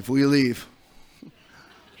if we leave.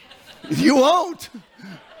 You won't.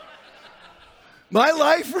 My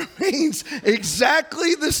life remains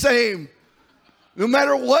exactly the same, no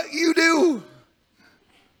matter what you do.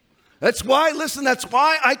 That's why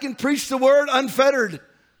I can preach the word unfettered.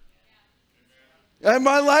 And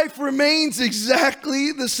my life remains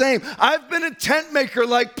exactly the same. I've been a tent maker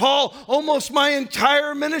like Paul almost my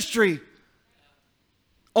entire ministry.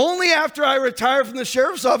 Only after I retired from the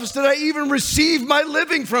sheriff's office did I even receive my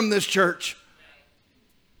living from this church.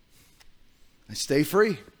 I stay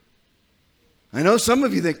free. I know some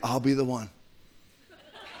of you think, I'll be the one.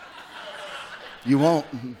 You won't.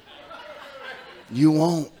 You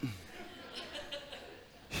won't.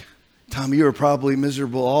 Tom, you were probably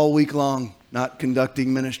miserable all week long not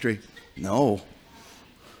conducting ministry. No.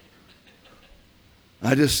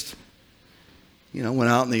 I just, went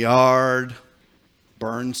out in the yard,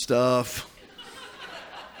 burned stuff,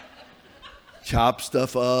 chopped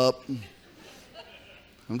stuff up.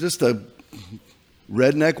 I'm just a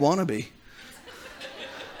redneck wannabe.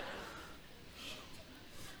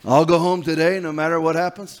 I'll go home today, no matter what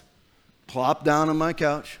happens, plop down on my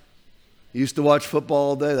couch. Used to watch football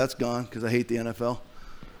all day. That's gone because I hate the NFL.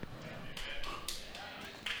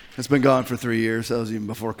 It's been gone for 3 years. That was even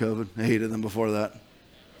before COVID. I hated them before that.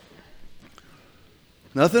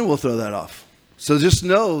 Nothing will throw that off. So just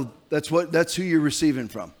know that's who you're receiving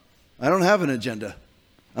from. I don't have an agenda.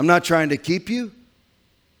 I'm not trying to keep you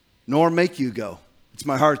nor make you go. It's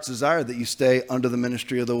my heart's desire that you stay under the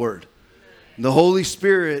ministry of the word. The Holy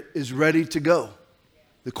Spirit is ready to go.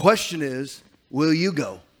 The question is, will you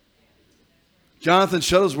go? Jonathan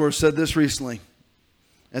Shuttlesworth said this recently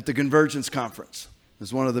at the Convergence Conference. It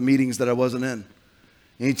was one of the meetings that I wasn't in.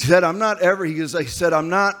 And he said, I'm not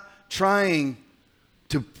trying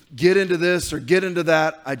to get into this or get into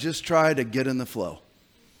that. I just try to get in the flow.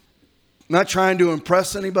 I'm not trying to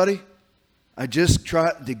impress anybody. I just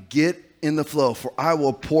try to get in the flow. For I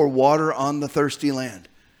will pour water on the thirsty land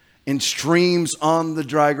and streams on the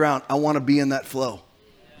dry ground. I want to be in that flow.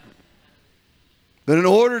 But in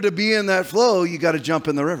order to be in that flow, you got to jump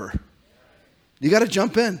in the river. You got to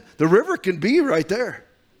jump in. The river can be right there.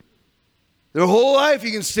 Their whole life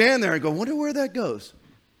you can stand there and go, wonder where that goes.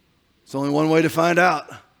 It's only one way to find out.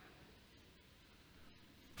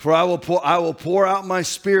 For I will pour out my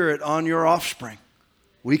Spirit on your offspring.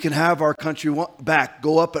 We can have our country back.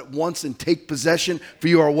 Go up at once and take possession, for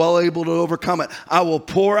you are well able to overcome it. I will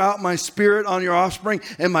pour out my Spirit on your offspring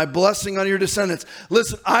and my blessing on your descendants.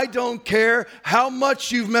 Listen, I don't care how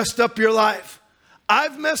much you've messed up your life.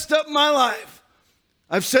 I've messed up my life.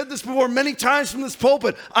 I've said this before many times from this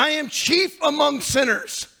pulpit. I am chief among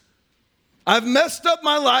sinners. I've messed up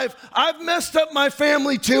my life. I've messed up my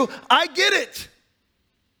family too. I get it.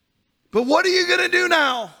 But what are you going to do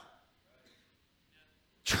now?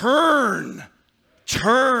 Turn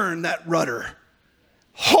that rudder.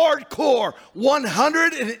 Hardcore,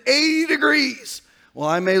 180 degrees. Well,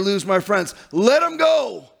 I may lose my friends. Let them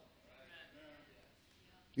go.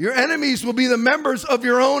 Your enemies will be the members of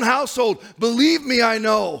your own household. Believe me, I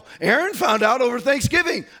know. Aaron found out over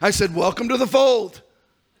Thanksgiving. I said, welcome to the fold.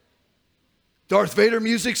 Darth Vader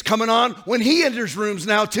music's coming on when he enters rooms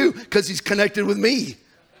now too, because he's connected with me.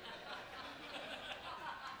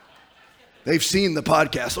 They've seen the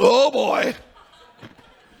podcast. Oh, boy.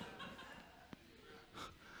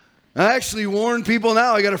 I actually warn people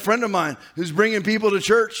now. I got a friend of mine who's bringing people to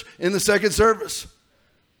church in the second service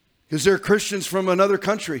because they're Christians from another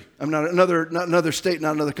country. Not another state,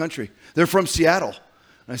 not another country. They're from Seattle.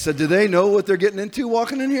 And I said, do they know what they're getting into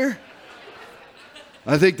walking in here?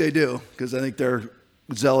 I think they do, because I think they're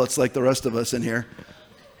zealots like the rest of us in here.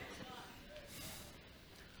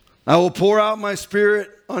 I will pour out my Spirit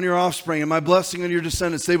on your offspring and my blessing on your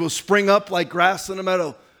descendants. They will spring up like grass in a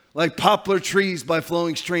meadow, like poplar trees by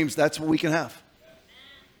flowing streams. That's what we can have.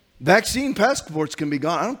 Vaccine passports can be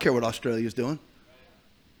gone. I don't care what Australia is doing.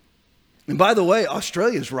 And by the way,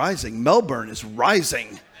 Australia is rising. Melbourne is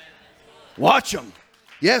rising. Watch them.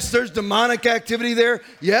 Yes, there's demonic activity there.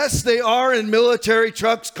 Yes, they are in military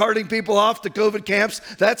trucks carting people off to COVID camps.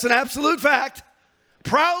 That's an absolute fact.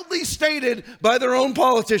 Proudly stated by their own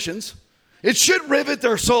politicians. It should rivet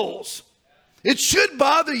their souls. It should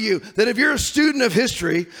bother you that if you're a student of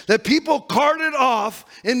history, that people carted off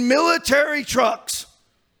in military trucks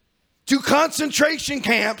to concentration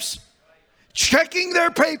camps, checking their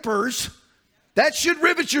papers. That should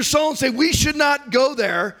rivet your soul and say, we should not go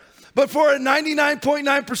there. But for a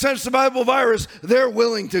 99.9% survivable virus, they're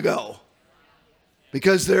willing to go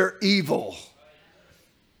because they're evil.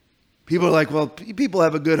 People are like, well, people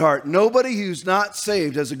have a good heart. Nobody who's not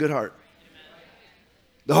saved has a good heart.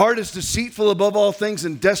 The heart is deceitful above all things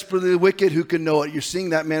and desperately wicked. Who can know it? You're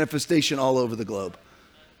seeing that manifestation all over the globe.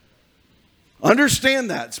 Understand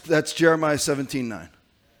that. That's Jeremiah 17:9.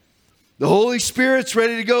 The Holy Spirit's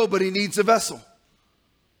ready to go, but he needs a vessel.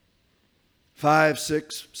 5,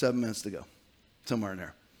 6, 7 minutes to go. Somewhere in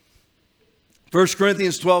there. 1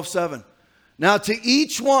 Corinthians 12:7. Now to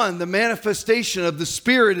each one the manifestation of the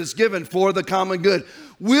Spirit is given for the common good.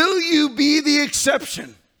 Will you be the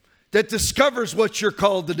exception that discovers what you're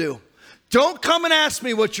called to do? Don't come and ask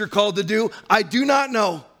me what you're called to do. I do not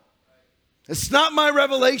know. It's not my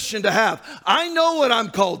revelation to have. I know what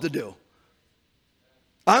I'm called to do.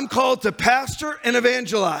 I'm called to pastor and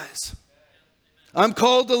evangelize. I'm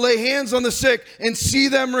called to lay hands on the sick and see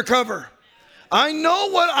them recover. I know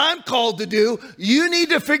what I'm called to do. You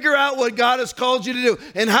need to figure out what God has called you to do.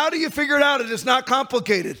 And how do you figure it out? It is not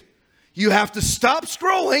complicated. You have to stop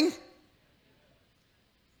scrolling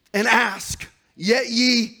and ask. Yet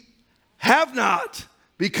ye have not,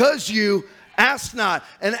 because you ask not.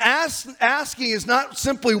 And asking is not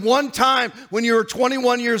simply one time when you were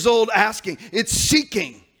 21 years old asking. It's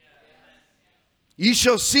seeking. Ye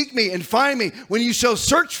shall seek me and find me when you shall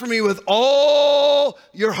search for me with all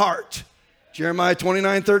your heart. Jeremiah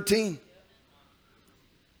 29:13.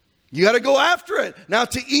 You got to go after it. Now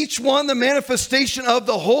to each one the manifestation of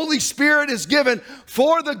the Holy Spirit is given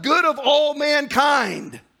for the good of all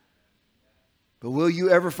mankind. But will you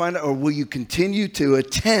ever find out, or will you continue to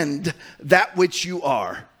attend that which you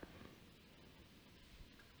are?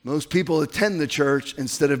 Most people attend the church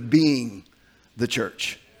instead of being the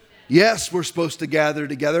church. Yes, we're supposed to gather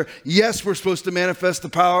together. Yes, we're supposed to manifest the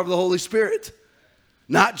power of the Holy Spirit.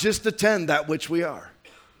 Not just attend that which we are.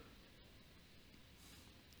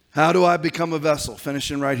 How do I become a vessel?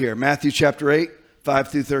 Finishing right here. Matthew chapter 8, 5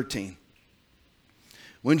 through 13.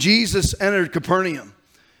 When Jesus entered Capernaum,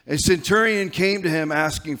 A centurion came to him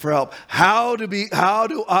asking for help. How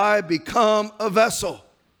do I become a vessel?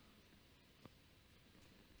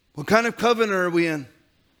 What kind of covenant are we in?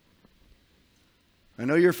 I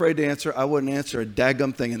know you're afraid to answer. I wouldn't answer a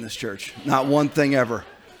daggum thing in this church. Not one thing ever.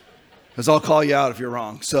 Because I'll call you out if you're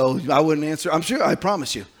wrong. So I wouldn't answer. I'm sure, I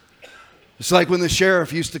promise you. It's like when the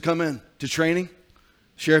sheriff used to come in to training.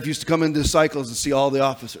 Sheriff used to come into cycles and see all the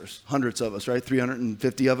officers. Hundreds of us, right?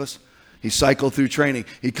 350 of us. He cycled through training.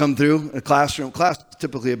 He'd come through a class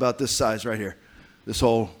typically about this size right here. This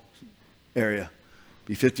whole area.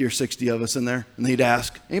 Be 50 or 60 of us in there. And he'd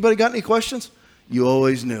ask, anybody got any questions? You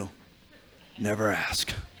always knew. Never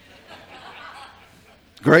ask.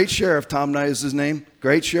 Great sheriff. Tom Knight is his name.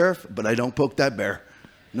 Great sheriff, but I don't poke that bear.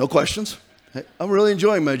 No questions. Hey, I'm really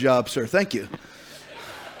enjoying my job, sir. Thank you.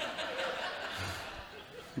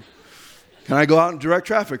 Can I go out and direct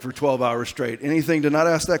traffic for 12 hours straight? Anything to not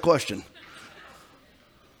ask that question.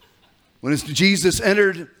 When Jesus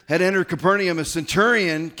had entered Capernaum, a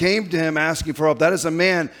centurion came to him asking for help. That is a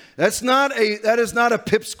man. That is not a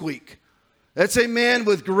pipsqueak. That's a man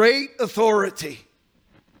with great authority.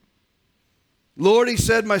 Lord, he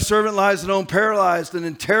said, my servant lies at home paralyzed and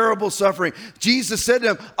in terrible suffering. Jesus said to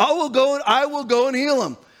him, I will go and heal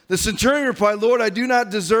him. The centurion replied, Lord, I do not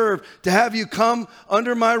deserve to have you come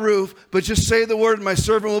under my roof, but just say the word and my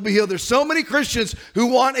servant will be healed. There's so many Christians who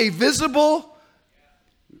want a visible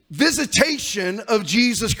visitation of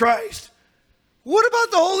Jesus Christ. What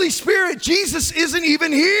about the Holy Spirit? Jesus isn't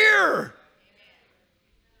even here.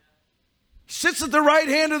 He sits at the right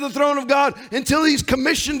hand of the throne of God until he's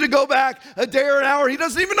commissioned to go back a day or an hour he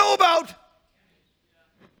doesn't even know about.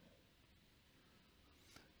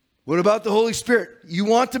 What about the Holy Spirit? You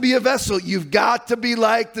want to be a vessel, you've got to be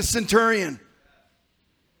like the centurion.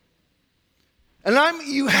 And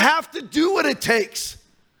you have to do what it takes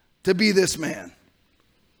to be this man.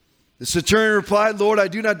 The centurion replied, Lord, I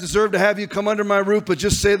do not deserve to have you come under my roof, but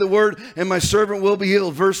just say the word and my servant will be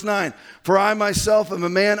healed. Verse 9, for I myself am a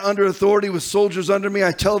man under authority with soldiers under me.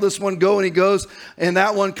 I tell this one, go, and he goes, and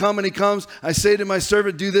that one, come, and he comes. I say to my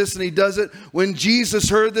servant, do this, and he does it. When Jesus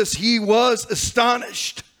heard this, he was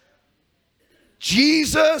astonished.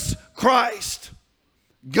 Jesus Christ,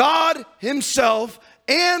 God himself,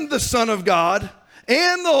 and the Son of God,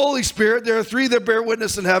 and the Holy Spirit. There are three that bear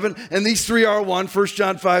witness in heaven, and these three are one. 1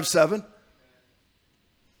 John 5:7.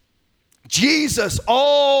 Jesus,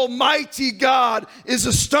 Almighty God, is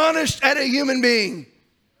astonished at a human being.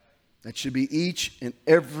 That should be each and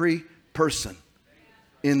every person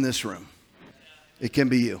in this room. It can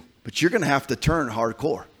be you, but you're going to have to turn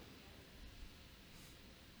hardcore.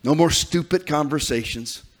 No more stupid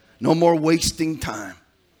conversations. No more wasting time.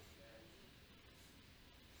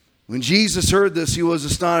 When Jesus heard this, he was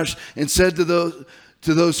astonished and said to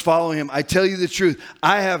those following him, I tell you the truth,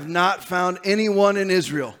 I have not found anyone in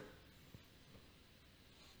Israel.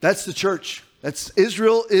 That's the church.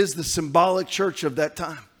 Israel is the symbolic church of that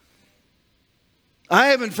time. I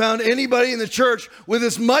haven't found anybody in the church with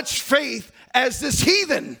as much faith as this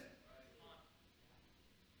heathen.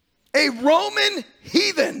 A Roman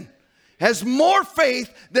heathen has more faith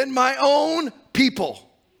than my own people.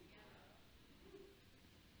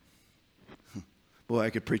 Boy, I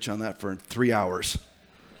could preach on that for 3 hours,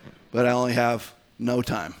 but I only have no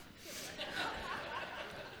time.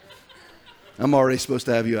 I'm already supposed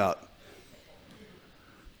to have you out.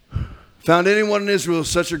 Found anyone in Israel with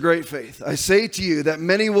such a great faith? I say to you that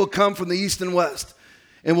many will come from the east and west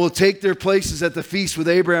and will take their places at the feast with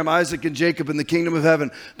Abraham, Isaac, and Jacob in the kingdom of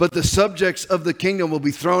heaven. But the subjects of the kingdom will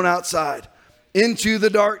be thrown outside into the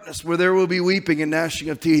darkness where there will be weeping and gnashing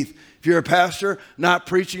of teeth. If you're a pastor not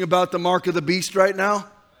preaching about the mark of the beast right now,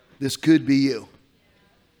 this could be you.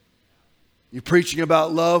 You're preaching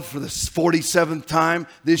about love for the 47th time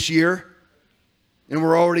this year, and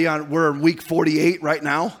we're in week 48 right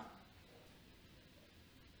now,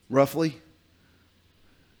 roughly.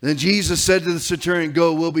 Then Jesus said to the centurion,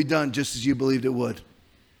 go, it will be done just as you believed it would.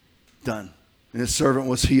 Done. And his servant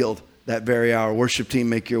was healed that very hour. Worship team,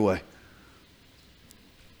 make your way.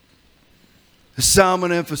 So I'm going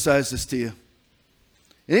to emphasize this to you.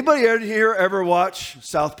 Anybody here ever watch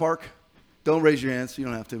South Park? Don't raise your hands. You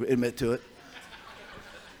don't have to admit to it.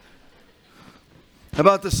 How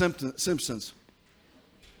about the Simpsons?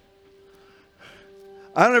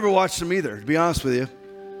 I don't ever watch them either, to be honest with you.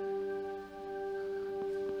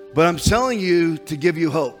 But I'm telling you to give you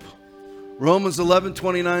hope. Romans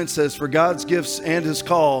 11:29 says, for God's gifts and his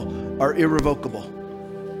call are irrevocable.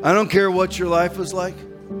 I don't care what your life is like.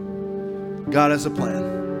 God has a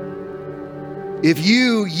plan. If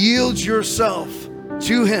you yield yourself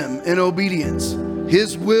to him in obedience,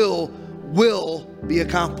 his will be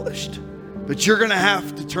accomplished. But you're going to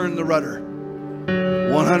have to turn the rudder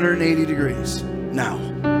 180 degrees now,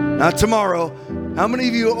 not tomorrow. How many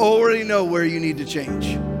of you already know where you need to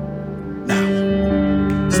change? Now.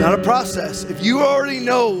 It's not a process. If you already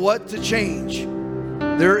know what to change,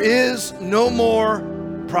 there is no more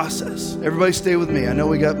process. Everybody stay with me. I know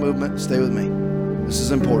we got movement. Stay with me. This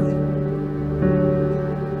is important.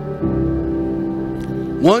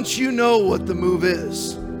 Once you know what the move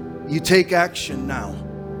is, you take action now.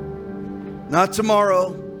 Not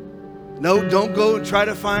tomorrow. No, don't go and try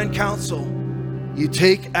to find counsel. You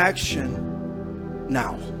take action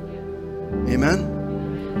now. Amen?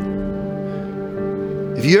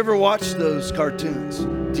 If you ever watch those cartoons,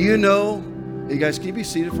 do you know, hey guys, can you be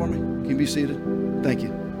seated for me? Can you be seated? Thank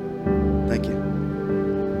you. Thank you.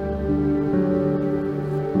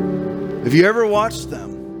 If you ever watch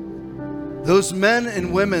them, those men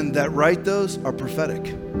and women that write those are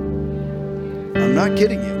prophetic. I'm not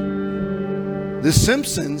kidding you. The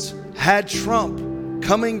Simpsons had Trump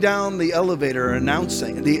coming down the escalator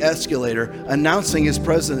announcing his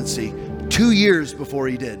presidency 2 years before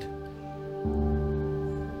he did.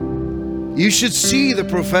 You should see the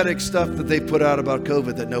prophetic stuff that they put out about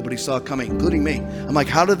COVID that nobody saw coming, including me. I'm like,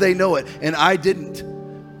 how did they know it? And I didn't,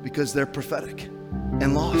 because they're prophetic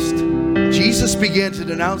and lost. Jesus began to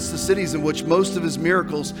denounce the cities in which most of his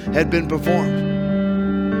miracles had been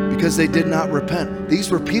performed because they did not repent. These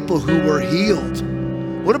were people who were healed.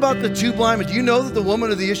 What about the two blind men? Do you know that the woman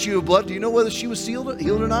of the issue of blood, do you know whether she was healed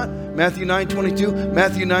or not? Matthew 9:22,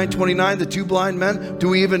 Matthew 9:29, the two blind men, do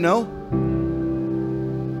we even know?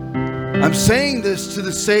 I'm saying this to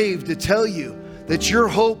the saved to tell you that your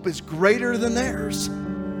hope is greater than theirs.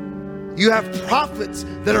 You have prophets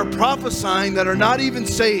that are prophesying that are not even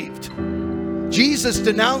saved. Jesus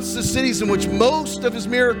denounced the cities in which most of his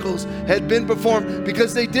miracles had been performed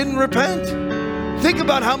because they didn't repent. Think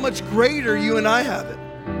about how much greater you and I have it.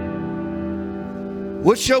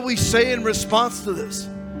 What shall we say in response to this?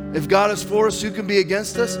 If God is for us, who can be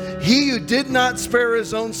against us? He who did not spare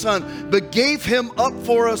his own son, but gave him up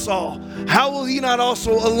for us all, how will he not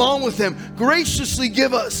also, along with him, graciously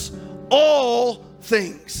give us all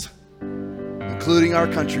things, including our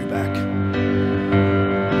country back?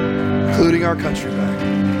 Including our country back.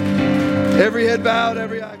 Every head bowed,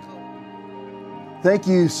 every eye closed. Thank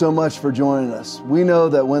you so much for joining us. We know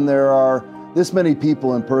that when there are this many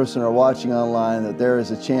people in person or watching online, that there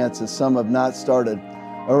is a chance that some have not started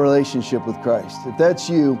a relationship with Christ. If that's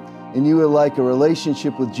you and you would like a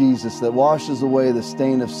relationship with Jesus that washes away the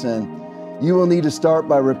stain of sin, you will need to start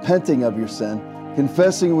by repenting of your sin,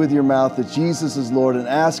 confessing with your mouth that Jesus is Lord and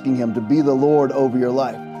asking him to be the Lord over your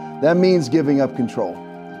life. That means giving up control.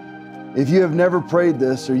 If you have never prayed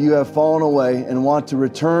this or you have fallen away and want to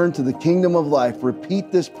return to the kingdom of life,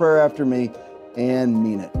 repeat this prayer after me and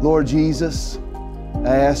mean it. Lord Jesus,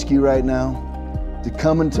 I ask you right now to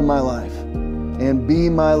come into my life and be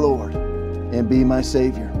my Lord and be my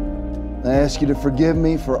Savior. I ask you to forgive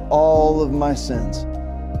me for all of my sins,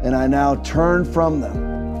 and I now turn from them,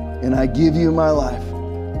 and I give you my life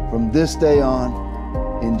from this day on,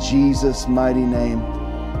 in Jesus' mighty name,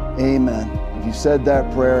 amen. If you said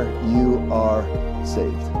that prayer, you are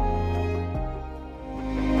saved.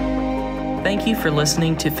 Thank you for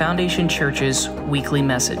listening to Foundation Church's weekly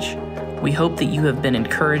message. We hope that you have been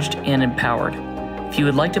encouraged and empowered. If you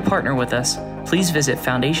would like to partner with us, please visit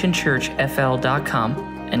foundationchurchfl.com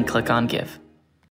and click on Give.